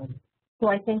carry those. So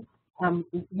I think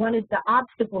one of the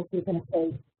obstacles you're going to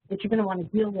face, that you're going to want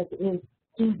to deal with, is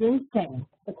convincing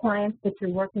the clients that you're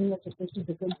working with that this is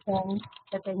a good thing,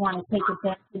 that they want to take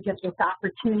advantage of this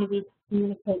opportunity to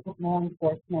communicate with law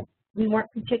enforcement. We weren't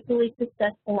particularly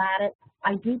successful at it.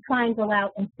 I do try and go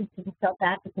out and speak to the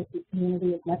self-advocacy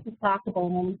community as much as possible,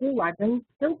 and when we do, I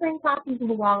still bring copies of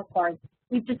the wallet cards.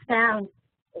 We've just found,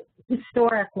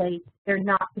 historically, they're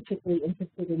not particularly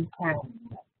interested in carrying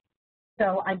them.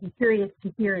 So I'd be curious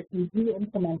to hear if you do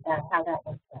implement that, how that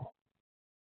works out.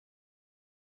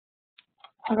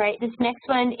 All right, this next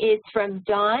one is from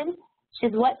Dawn. She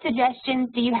says, what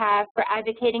suggestions do you have for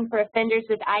advocating for offenders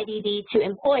with IDD to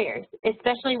employers,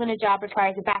 especially when a job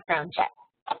requires a background check?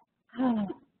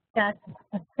 That's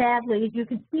sadly, as you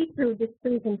can see through this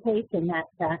presentation, that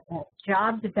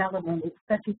job development is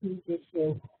such a huge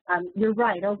issue. You're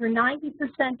right, over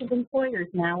 90% of employers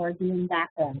now are doing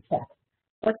background checks.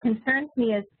 What concerns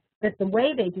me is that the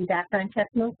way they do background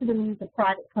checks, most of them use a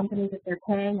private company that they're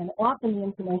paying, and often the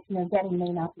information they're getting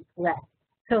may not be correct.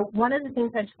 So one of the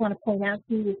things I just want to point out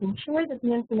to you is ensure that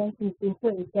the information the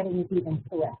employer is getting is even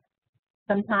correct.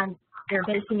 Sometimes they're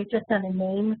basing it just on a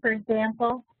name, for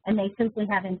example, and they simply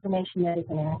have information that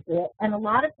isn't accurate. And a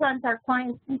lot of times our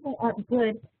clients simply aren't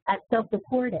good at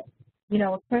self-reporting. You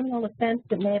know, a criminal offense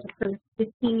that may have occurred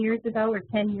 15 years ago or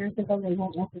 10 years ago, they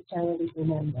won't necessarily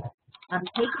remember.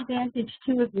 Take advantage,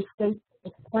 too, of the state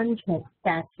expungement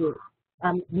statute.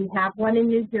 We have one in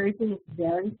New Jersey. It's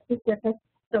very specific,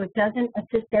 so it doesn't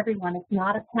assist everyone. It's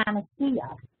not a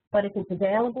panacea, but if it's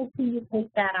available to you, take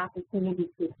that opportunity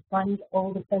to expunge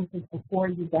old offenses before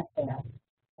you get there.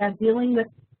 Now, dealing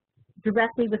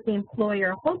directly with the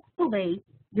employer, hopefully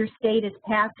your state is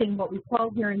passing what we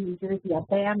call here in New Jersey a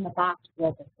ban-the-box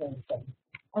legislation.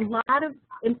 A lot of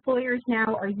employers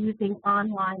now are using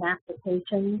online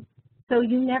applications, so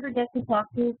you never get to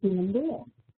talk to a human being.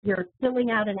 You're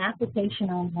filling out an application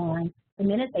online. The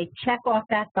minute they check off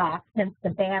that box, hence the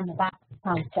ban-the-box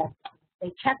concept,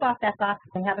 they check off that box,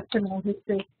 they have a criminal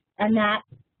history, and that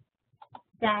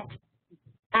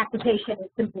application is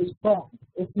simply gone.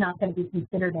 It's not going to be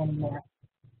considered anymore.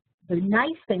 The nice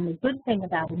thing, the good thing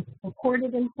about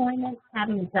supported employment,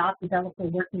 having a job developer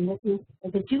working with you,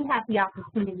 is that you have the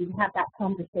opportunity to have that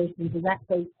conversation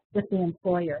directly with the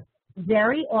employer.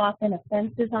 Very often,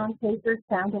 offenses on paper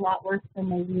sound a lot worse than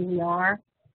they really are.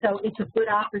 So it's a good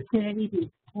opportunity to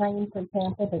explain, for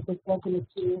example, that this wasn't as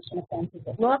serious an offense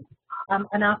as it looked.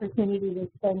 An opportunity to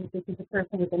explain that this is a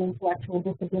person with an intellectual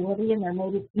disability and there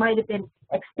might have been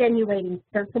extenuating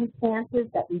circumstances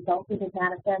that resulted in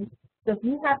that offense. So if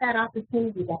you have that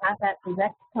opportunity to have that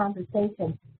direct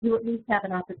conversation, you at least have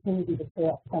an opportunity to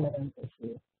clear up some of those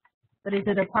issues. But is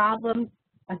it a problem?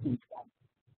 A huge one.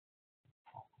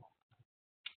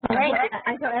 All right.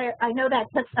 I know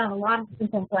that touched on a lot of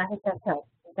things, so I hope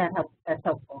that's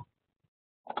helpful.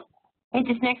 And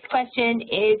this next question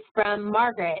is from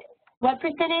Margaret. What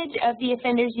percentage of the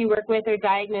offenders you work with are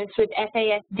diagnosed with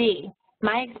FASD?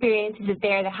 My experience is that they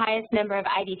are the highest number of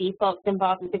IDD folks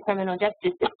involved with the criminal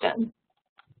justice system.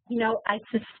 You know, I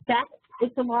suspect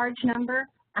it's a large number.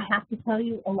 I have to tell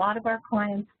you, a lot of our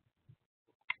clients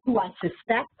who I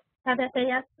suspect have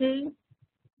FASD,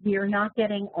 we are not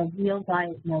getting a real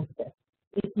diagnosis.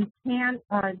 If you can't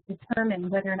determine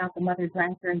whether or not the mother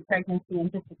drank during pregnancy,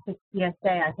 and just a quick PSA,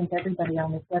 I think everybody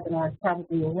on this webinar is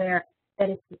probably aware that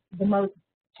it's the most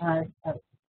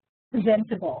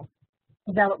preventable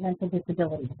developmental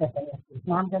disability. If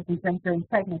mom doesn't drink during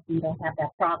pregnancy, you don't have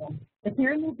that problem. But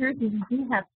here in New Jersey, we do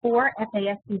have 4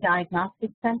 FASD diagnostic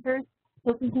centers.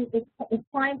 So if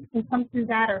clients can come through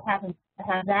that or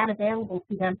have that available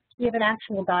to them, we have an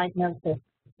actual diagnosis.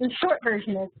 The short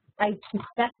version is, I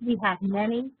suspect we have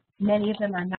many of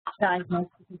them are not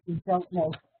diagnosed because we don't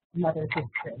know the mother's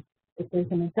history. If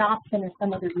there's an adoption or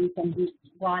some other reason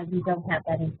why we don't have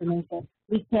that information,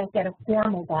 we can't get a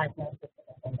formal diagnosis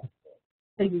of FASD.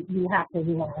 So you have to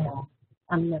rely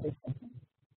on the other symptoms.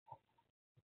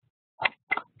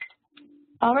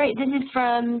 All right, this is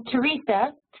from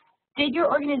Teresa. Did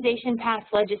your organization pass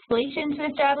legislation to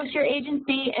establish your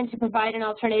agency and to provide an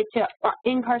alternative to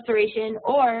incarceration,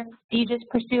 or do you just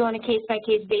pursue on a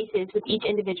case-by-case basis with each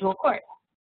individual court?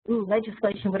 Ooh,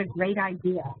 legislation, what a great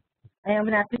idea. I am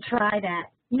going to have to try that.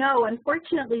 No,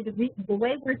 unfortunately, the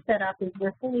way we're set up is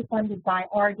we're fully funded by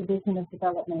our Division of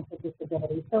Developmental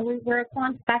Disabilities. So we're a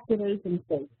contracted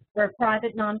agency. We're a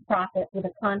private nonprofit with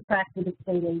a contract with a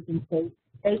state agency.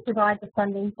 They provide the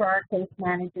funding for our case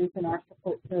managers and our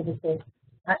support services.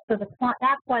 So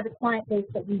that's why the client base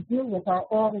that we deal with are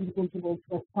all individuals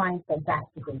who are clients of that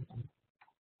division.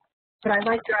 But I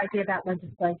like your idea about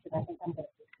legislation. I think I'm going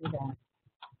to pursue that.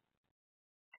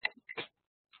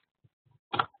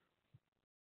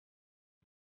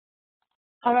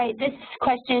 All right, this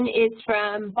question is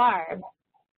from Barb.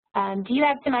 Do you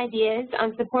have some ideas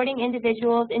on supporting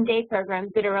individuals in day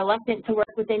programs that are reluctant to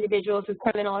work with individuals with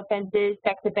criminal offenses,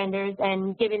 sex offenders,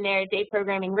 and given their day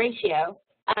programming ratio?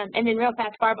 And then real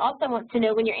fast, Barb also wants to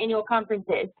know when your annual conference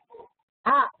is.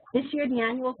 This year the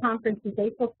annual conference is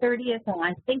April 30th, and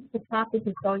I think the topic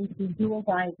is going to be dual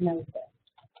diagnosis.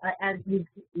 As you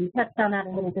touched on that a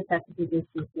little bit, that's a big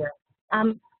issue here.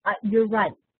 You're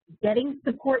right. Getting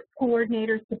support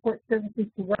coordinators, support services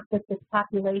to work with this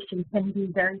population can be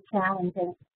very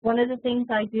challenging. One of the things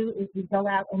I do is we go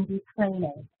out and do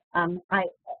training. I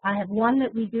have one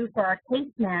that we do for our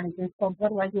case managers called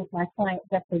What Do I Do If My Client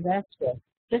Gets Arrested,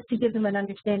 just to give them an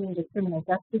understanding of the criminal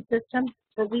justice system.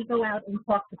 But we go out and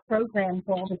talk to programs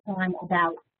all the time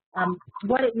about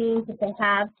what it means if they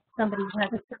have somebody who has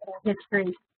a criminal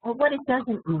history, or what it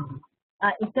doesn't mean.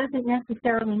 It doesn't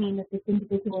necessarily mean that this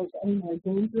individual is any more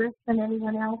dangerous than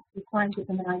anyone else. We try and give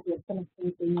them an idea of some of the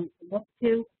things they need to look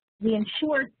to. We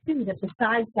ensure, too, that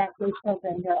besides that day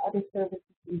program, there are other services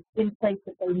in place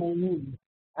that they may need.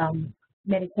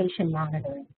 Medication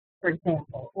monitoring, for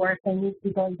example, or if they need to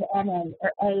be going to NA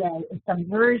or AA or some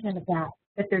version of that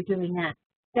they're doing that.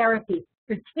 Therapy,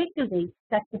 particularly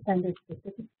sex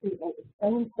offender-specific treatment, is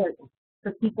so important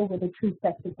for people with a true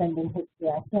sex offending history.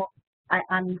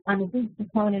 I'm a big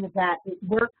proponent of that. It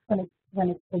works when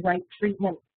it's the right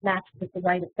treatment matched with the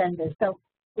right offender. So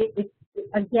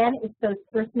again, it's those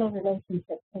personal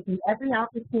relationships, taking every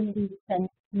opportunity to can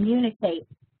communicate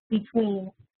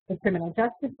between the criminal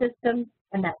justice system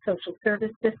and that social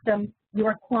service system,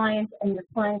 your clients and your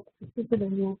clients' particular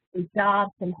needs for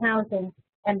jobs and housing,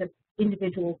 and the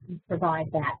individuals who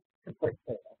provide that support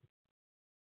service.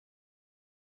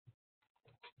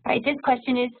 All right, this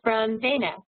question is from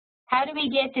Dana. How do we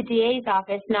get the DA's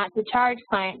office not to charge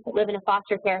clients that live in a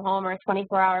foster care home or a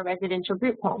 24-hour residential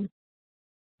group home?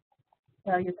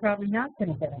 Well, you're probably not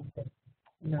going to get them to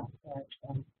not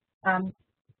charge them.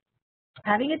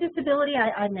 Having a disability,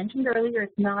 I mentioned earlier,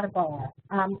 it's not a bar.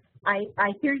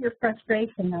 I hear your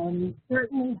frustration, though, and we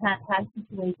certainly have had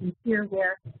situations here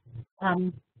where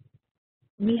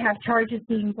we have charges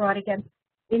being brought against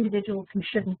individuals who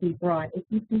shouldn't be brought. If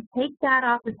you can take that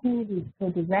opportunity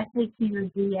to go directly to your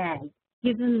DA,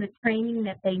 give them the training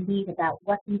that they need about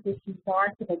what these issues are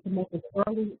so they can make as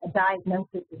early a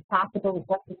diagnosis as possible of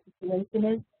what the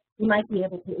situation is, you might be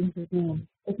able to intervene.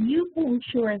 If you can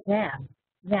ensure them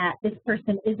that this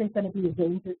person isn't going to be a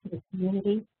danger to the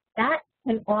community, that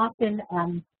can often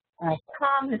calm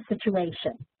the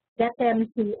situation, get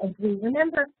them to agree.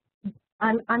 Remember,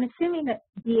 I'm assuming that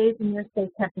DAs in your state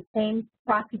have the same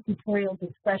prosecutorial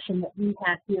discretion that we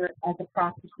have here as a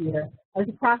prosecutor. I was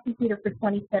a prosecutor for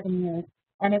 27 years,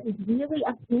 and it was really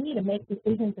up to me to make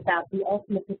decisions about the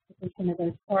ultimate disposition of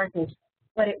those charges.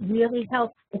 But it really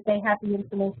helps if they have the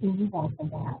information you want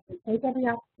them to have. So take every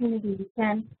opportunity you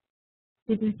can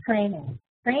to do training.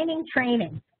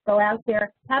 Training. Go out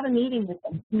there, have a meeting with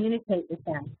them, communicate with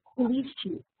them. Police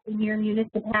chiefs in your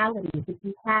municipalities, if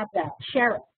you have that,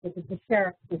 sheriff, if it's a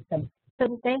sheriff system, so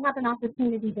that they have an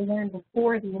opportunity to learn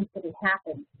before the incident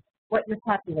happens what your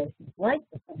population is like,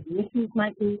 what some of the issues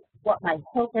might be, what might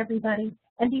help everybody,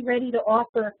 and be ready to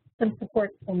offer some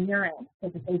support from your end so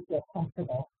that they feel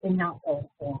comfortable in not going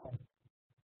forward.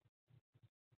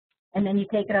 And then you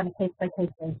take it on a case-by-case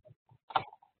basis.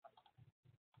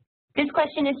 This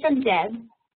question is from Deb.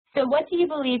 So what do you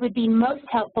believe would be most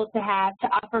helpful to have to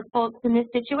offer folks in this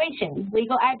situation?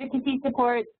 Legal advocacy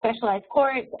support, specialized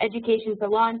courts, education for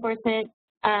law enforcement.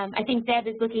 I think Deb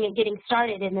is looking at getting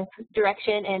started in this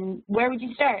direction, and where would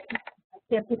you start? I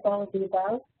can't pick all of the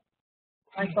above.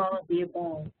 Like all of the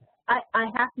above. I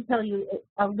have to tell you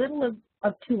a little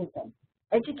of two of them.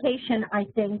 Education, I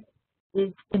think,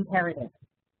 is imperative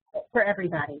for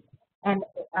everybody. And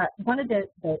one of the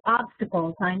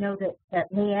obstacles I know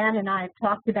that Leanne and I have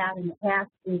talked about in the past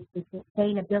is the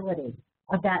sustainability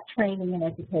of that training and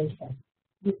education.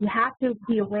 You have to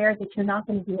be aware that you're not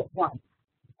going to do it once,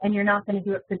 and you're not going to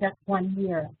do it for just 1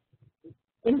 year.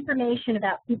 Information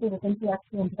about people with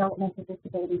intellectual and developmental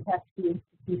disabilities has to be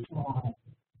institutionalized,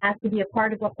 has to be a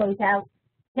part of what goes out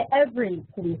to every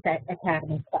police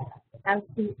academy class, out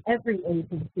to every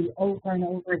agency over and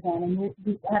over again, and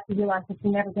you have to realize that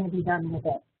you're never going to be done with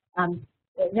it.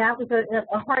 That was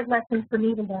a hard lesson for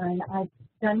me to learn. I've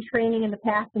done training in the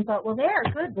past and thought, well, there,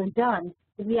 good, we're done.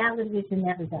 The reality is you're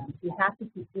never done. You have to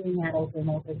keep doing that over and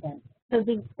over again. So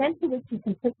the extent to which you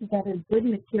can put together good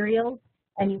materials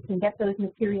and you can get those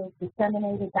materials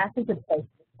disseminated, that's a good place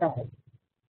to start.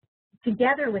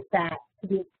 Together with that, to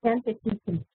the extent that you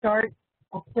can start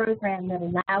a program that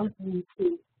allows you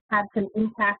to have some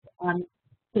impact on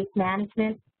case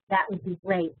management, that would be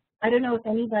great. I don't know if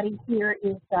anybody here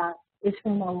is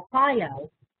from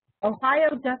Ohio. Ohio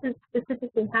doesn't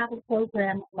specifically have a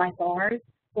program like ours,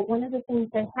 but one of the things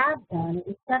they have done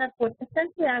is set up what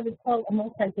essentially I would call a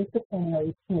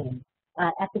multidisciplinary team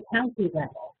at the county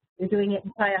level. They're doing it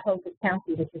in Cuyahoga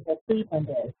County, which is where Cleveland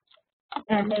is.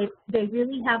 And they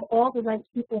really have all the right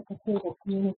people at the table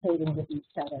communicating with each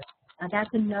other. That's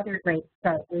another great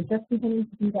start. We're just beginning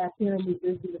to do that here in New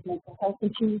Jersey with mental health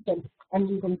issues, and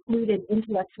we've included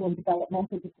intellectual and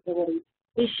developmental disability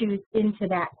issues into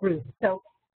that group. So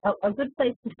a good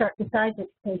place to start besides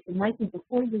education might be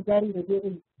before you're ready to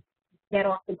really get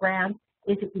off the ground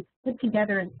is if you put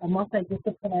together a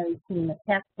multidisciplinary team,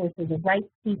 a task force of the right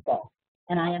people,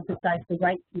 and I emphasize the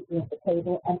right people at the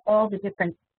table, and all the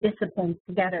different disciplines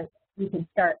together, you can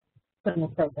start putting a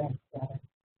program together.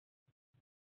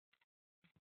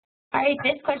 All right,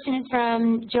 this question is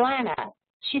from Joanna.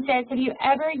 She says, have you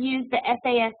ever used the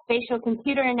SAS spatial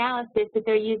computer analysis that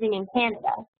they're using in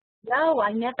Canada? No,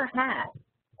 I never have.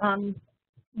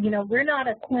 You know, we're not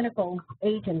a clinical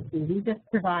agency. We just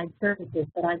provide services,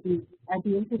 but I'd be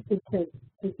interested to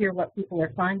hear what people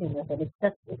are finding with it.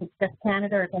 If it's just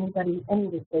Canada, or if any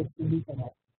of the states are using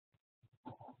it.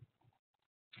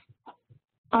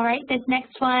 All right, this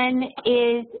next one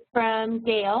is from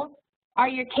Gail. Are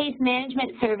your case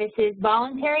management services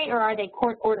voluntary or are they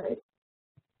court ordered?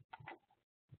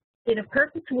 In a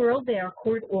perfect world, they are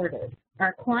court ordered.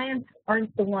 Our clients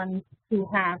aren't the ones who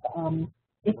have,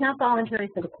 it's not voluntary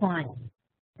for the client.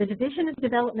 The Division of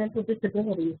Developmental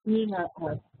Disabilities, being a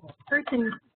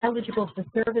person eligible for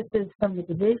services from the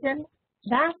division,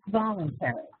 that's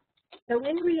voluntary. So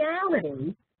in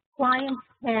reality, clients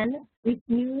can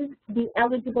refuse to be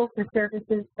eligible for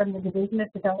services from the Division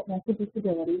of Developmental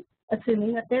Disabilities,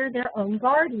 assuming that they're their own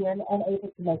guardian and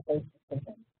able to make those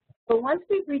decisions. But once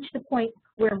we've reached a point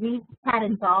where we've had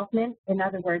involvement, in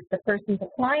other words, the person's a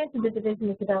client of the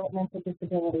Division of Developmental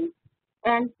Disabilities,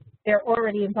 and they're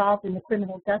already involved in the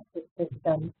criminal justice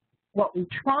system, what we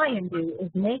try and do is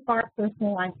make our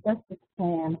personalized justice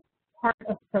plan part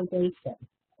of probation.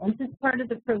 Once it's part of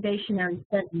the probationary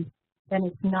sentence, then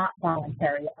it's not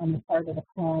voluntary on the part of the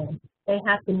client. They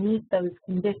have to meet those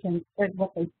conditions, or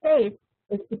what they face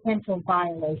is potential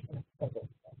violation of probation.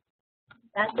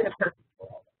 That's in a perfect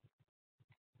world.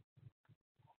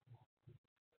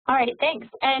 All right, thanks.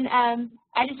 And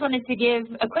I just wanted to give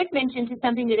a quick mention to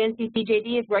something that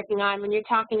NCCJD is working on. When you're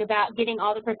talking about getting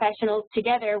all the professionals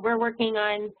together, we're working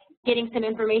on getting some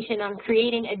information on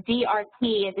creating a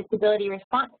DRT, a disability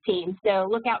response team. So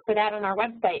look out for that on our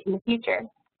website in the future.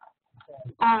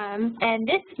 And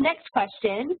this next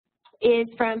question is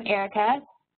from Erica.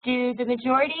 Do the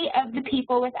majority of the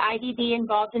people with IDD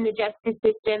involved in the justice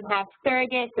system have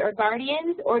surrogates or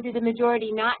guardians, or do the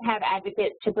majority not have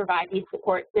advocates to provide these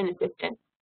supports and assistance?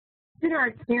 In our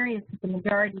experience, the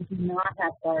majority do not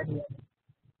have guardians.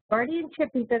 Guardianship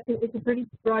is a pretty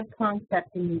broad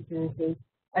concept in New Jersey.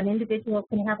 An individual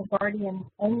can have a guardian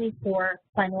only for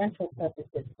financial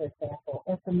purposes, for example,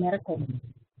 or for medical needs.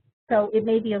 So it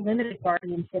may be a limited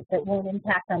guardianship that won't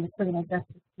impact on the criminal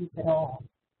justice piece at all.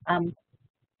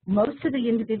 Most of the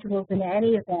individuals in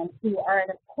any event who are at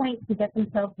a point to get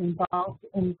themselves involved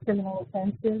in criminal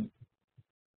offenses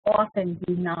often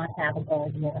do not have a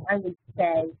guardian. I would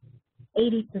say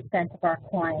 80% of our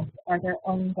clients are their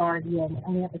own guardian,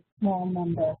 and we have a small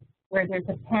number where there's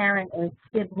a parent or a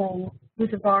sibling who's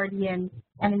a guardian,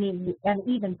 and an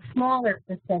even smaller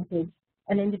percentage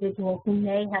an individual who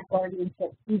may have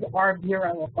guardianship through our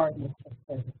Bureau of Guardianship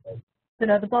Services. So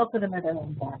no, the bulk of them are their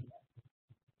own guardians.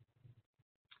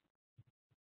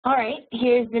 All right,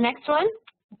 here's the next one.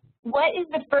 What is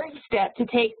the first step to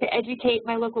take to educate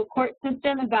my local court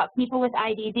system about people with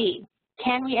IDD?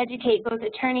 Can we educate both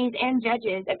attorneys and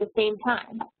judges at the same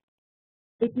time?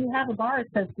 If you have a bar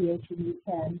association, you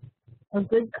can. A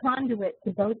good conduit to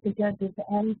both the judges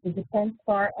and the defense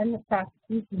bar and the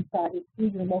prosecution side is through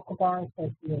your local bar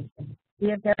association. We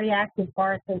have very active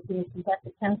bar associations at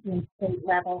the county and state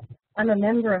level. I'm a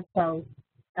member of both,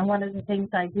 and one of the things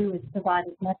I do is provide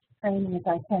as much training as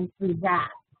I can through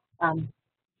that.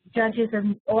 Judges are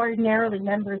ordinarily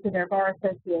members of their bar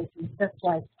associations, just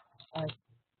like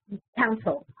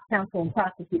counsel and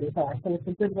prosecutors are, so it's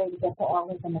a good way to get to all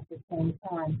of them at the same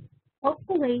time.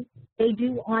 Hopefully, they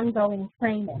do ongoing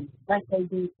training like they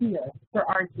do here for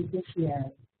our judiciary,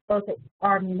 both at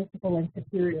our municipal and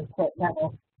superior court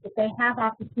level. If they have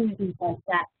opportunities like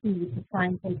that, too, to try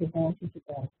and take advantage of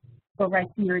those. Go right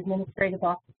to your administrative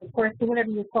office, of course, or whatever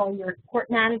you call your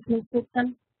court management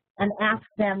system, and ask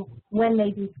them when they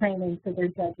do training for their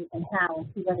judges and how, and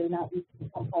see whether or not we can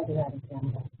become part of that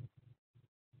agenda.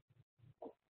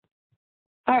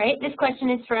 All right, this question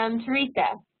is from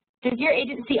Teresa. Does your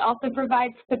agency also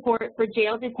provide support for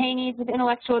jail detainees with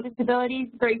intellectual disabilities?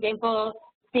 For example,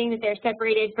 seeing that they're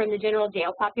separated from the general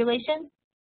jail population?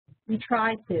 We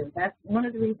try to. That's one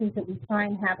of the reasons that we try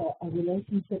and have a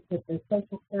relationship with the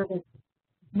social service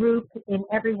group in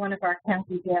every one of our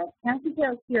county jails. County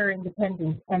jails here are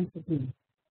independent entities,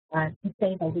 to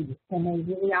say the least, and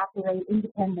they really operate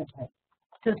independently.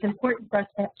 So it's important for us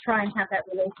to try and have that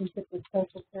relationship with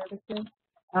social services.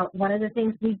 One of the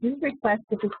things we do request,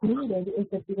 if it's needed, is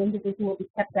that the individual be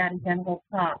kept out of general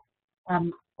stop.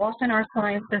 Often our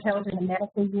clients are held in a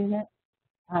medical unit.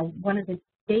 One of the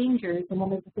dangers and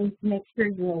one of the things to make sure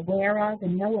you're aware of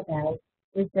and know about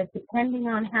is that depending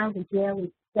on how the jail is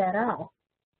set up,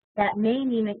 that may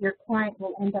mean that your client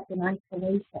will end up in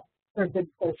isolation for a good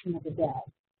portion of the day.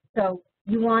 So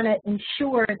you want to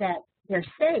ensure that they're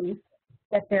safe,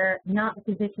 that they're not in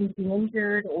a position to be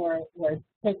injured or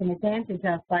taken advantage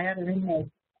of by other inmates.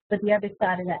 But the other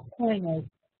side of that coin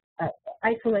is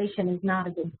isolation is not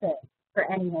a good thing for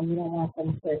anyone. You don't want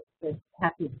them to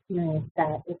have to experience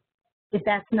that if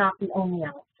that's not the only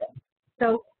option.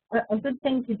 So a good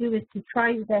thing to do is to try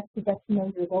your best to get to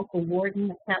know your local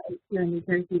warden. Here in New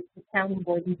Jersey, it's the County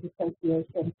Wardens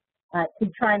Association, to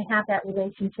try and have that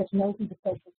relationship, know who the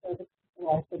social services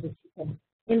are so that you can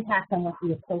impact on what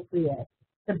the appropriate,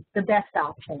 the best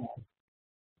option is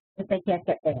if they can't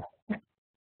get there.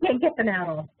 Can't get them out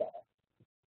altogether.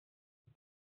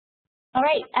 All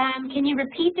right, can you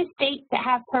repeat the states that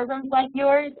have programs like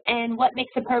yours and what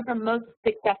makes a program most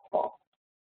successful?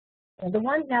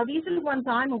 Now these are the ones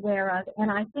I'm aware of,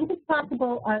 and I think it's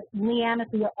possible, Leanne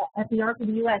at the ARC of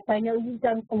the U.S., I know you've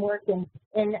done some work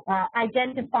in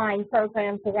identifying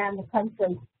programs around the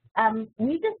country.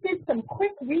 We just did some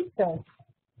quick research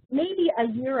maybe a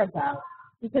year ago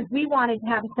because we wanted to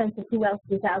have a sense of who else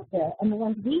was out there, and the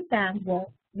ones we found were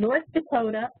North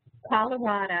Dakota,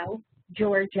 Colorado,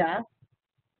 Georgia,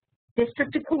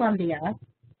 District of Columbia.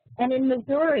 And in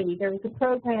Missouri, there was a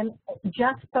program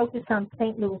just focused on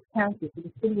St. Louis County, for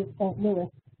the city of St. Louis.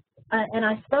 And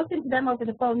I've spoken to them over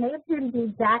the phone. They appear to do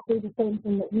exactly the same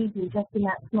thing that we do, just in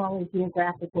that smaller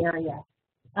geographic area.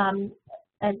 And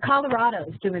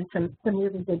Colorado's doing some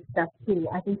really good stuff, too.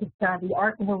 I think it's the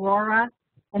Arc of Aurora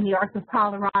and the Arc of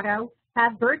Colorado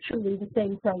have virtually the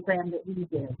same program that we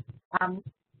do.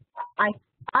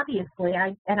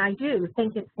 I do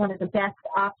think it's one of the best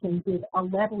options is a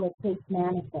level of case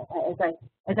management, as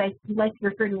I like to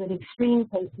refer to it, extreme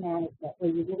case management,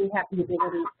 where you really have the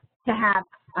ability to have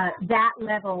that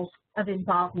level of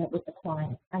involvement with the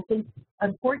client. I think,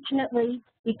 unfortunately,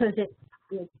 because it's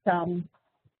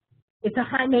a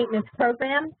high maintenance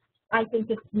program, I think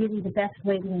it's really the best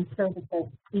way to ensure that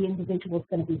the individual is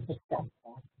going to be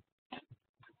successful.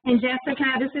 And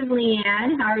Jessica, this is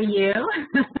Leanne. How are you?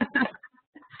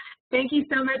 Thank you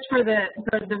so much for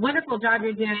the wonderful job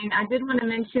you're doing. I did want to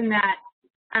mention that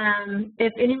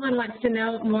if anyone wants to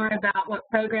know more about what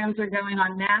programs are going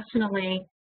on nationally,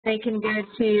 they can go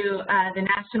to the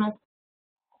National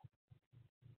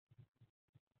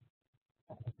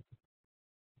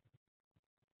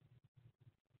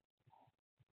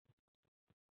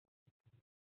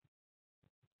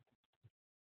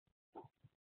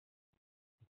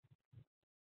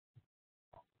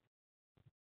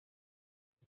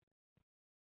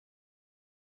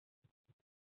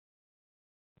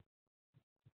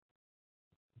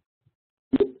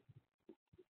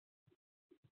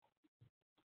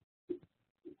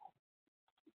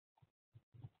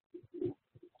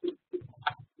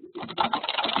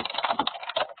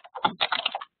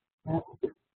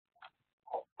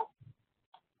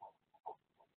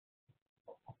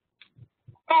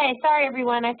Hey, sorry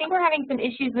everyone. I think we're having some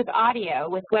issues with audio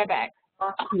with WebEx.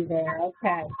 Lost you there.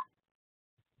 Okay.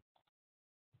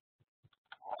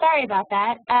 Sorry about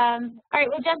that. All right,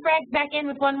 we'll jump right back in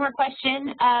with one more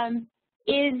question.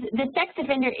 Is the sex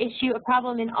offender issue a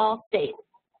problem in all states?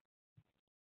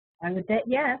 I would bet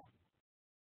yes.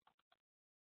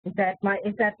 Is that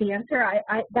the answer?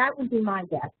 That would be my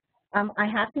guess. I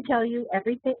have to tell you,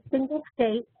 every single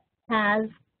state has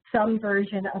some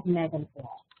version of Megan's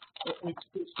Law.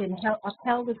 It's been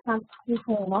upheld as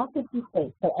constitutional in all 50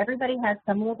 states. So everybody has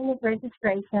some level of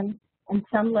registration and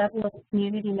some level of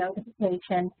community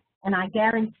notification. And I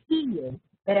guarantee you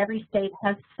that every state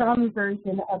has some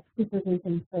version of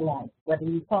supervision for life, whether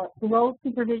you call it parole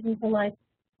supervision for life,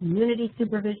 community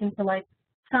supervision for life,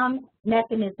 some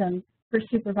mechanism for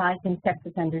supervising sex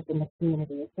offenders in the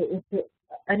community. It's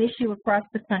an issue across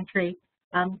the country.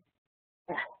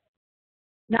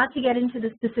 Not to get into the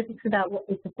specifics about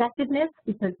its effectiveness,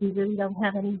 because we really don't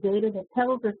have any data that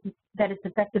tells us that it's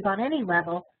effective on any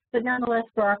level, but nonetheless,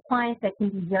 for our clients, that can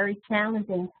be very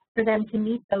challenging for them to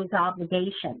meet those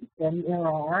obligations. And there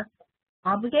are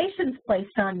obligations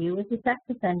placed on you as a sex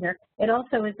offender. It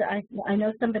also is, I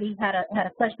know somebody had a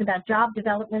question about job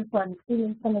development, so I'm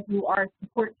assuming some of you are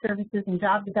support services and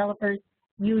job developers.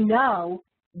 You know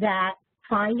that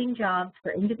finding jobs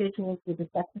for individuals with a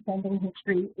sex offending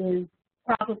history is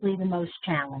probably the most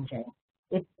challenging.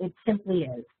 It simply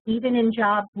is. Even in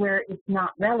jobs where it's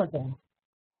not relevant,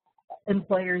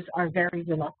 employers are very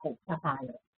reluctant to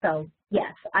hire. So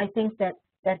yes, I think that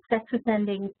sex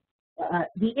offending,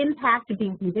 the impact of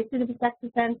being convicted of a sex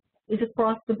offense is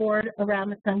across the board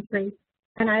around the country.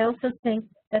 And I also think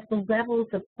that the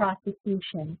levels of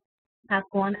prosecution have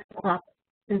gone up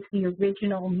since the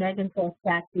original Megan's Law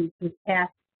statute was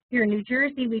passed. Here in New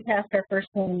Jersey, we passed our first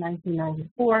one in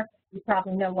 1994. You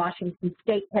probably know Washington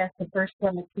State passed the first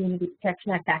one, the Community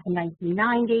Protection Act, back in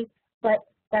 1990. But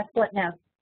that's what now,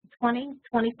 20,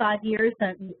 25 years?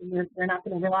 We're not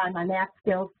going to rely on my math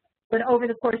skills. But over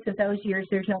the course of those years,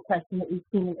 there's no question that we've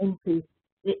seen an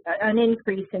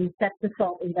increase in sex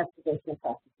assault investigation and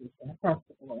prosecution across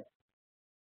the board.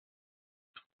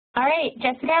 All right,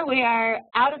 Jessica, we are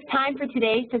out of time for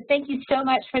today, so thank you so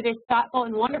much for this thoughtful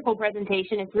and wonderful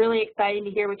presentation. It's really exciting to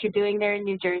hear what you're doing there in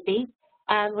New Jersey.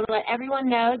 We'll let everyone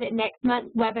know that next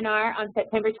month's webinar on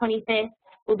September 25th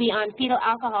will be on fetal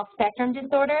alcohol spectrum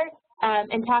disorder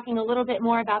and talking a little bit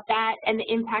more about that and the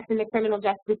impact in the criminal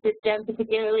justice system,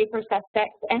 particularly for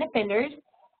suspects and offenders.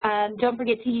 Don't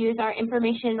forget to use our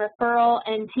information referral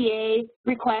and TA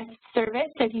request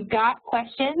service. So if you've got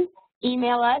questions,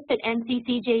 email us at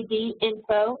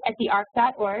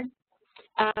nccjdinfo@thearc.org.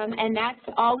 And that's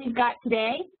all we've got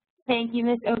today. Thank you,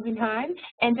 Ms. Oppenheim.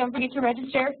 And don't forget to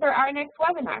register for our next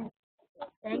webinar.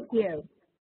 Thank you.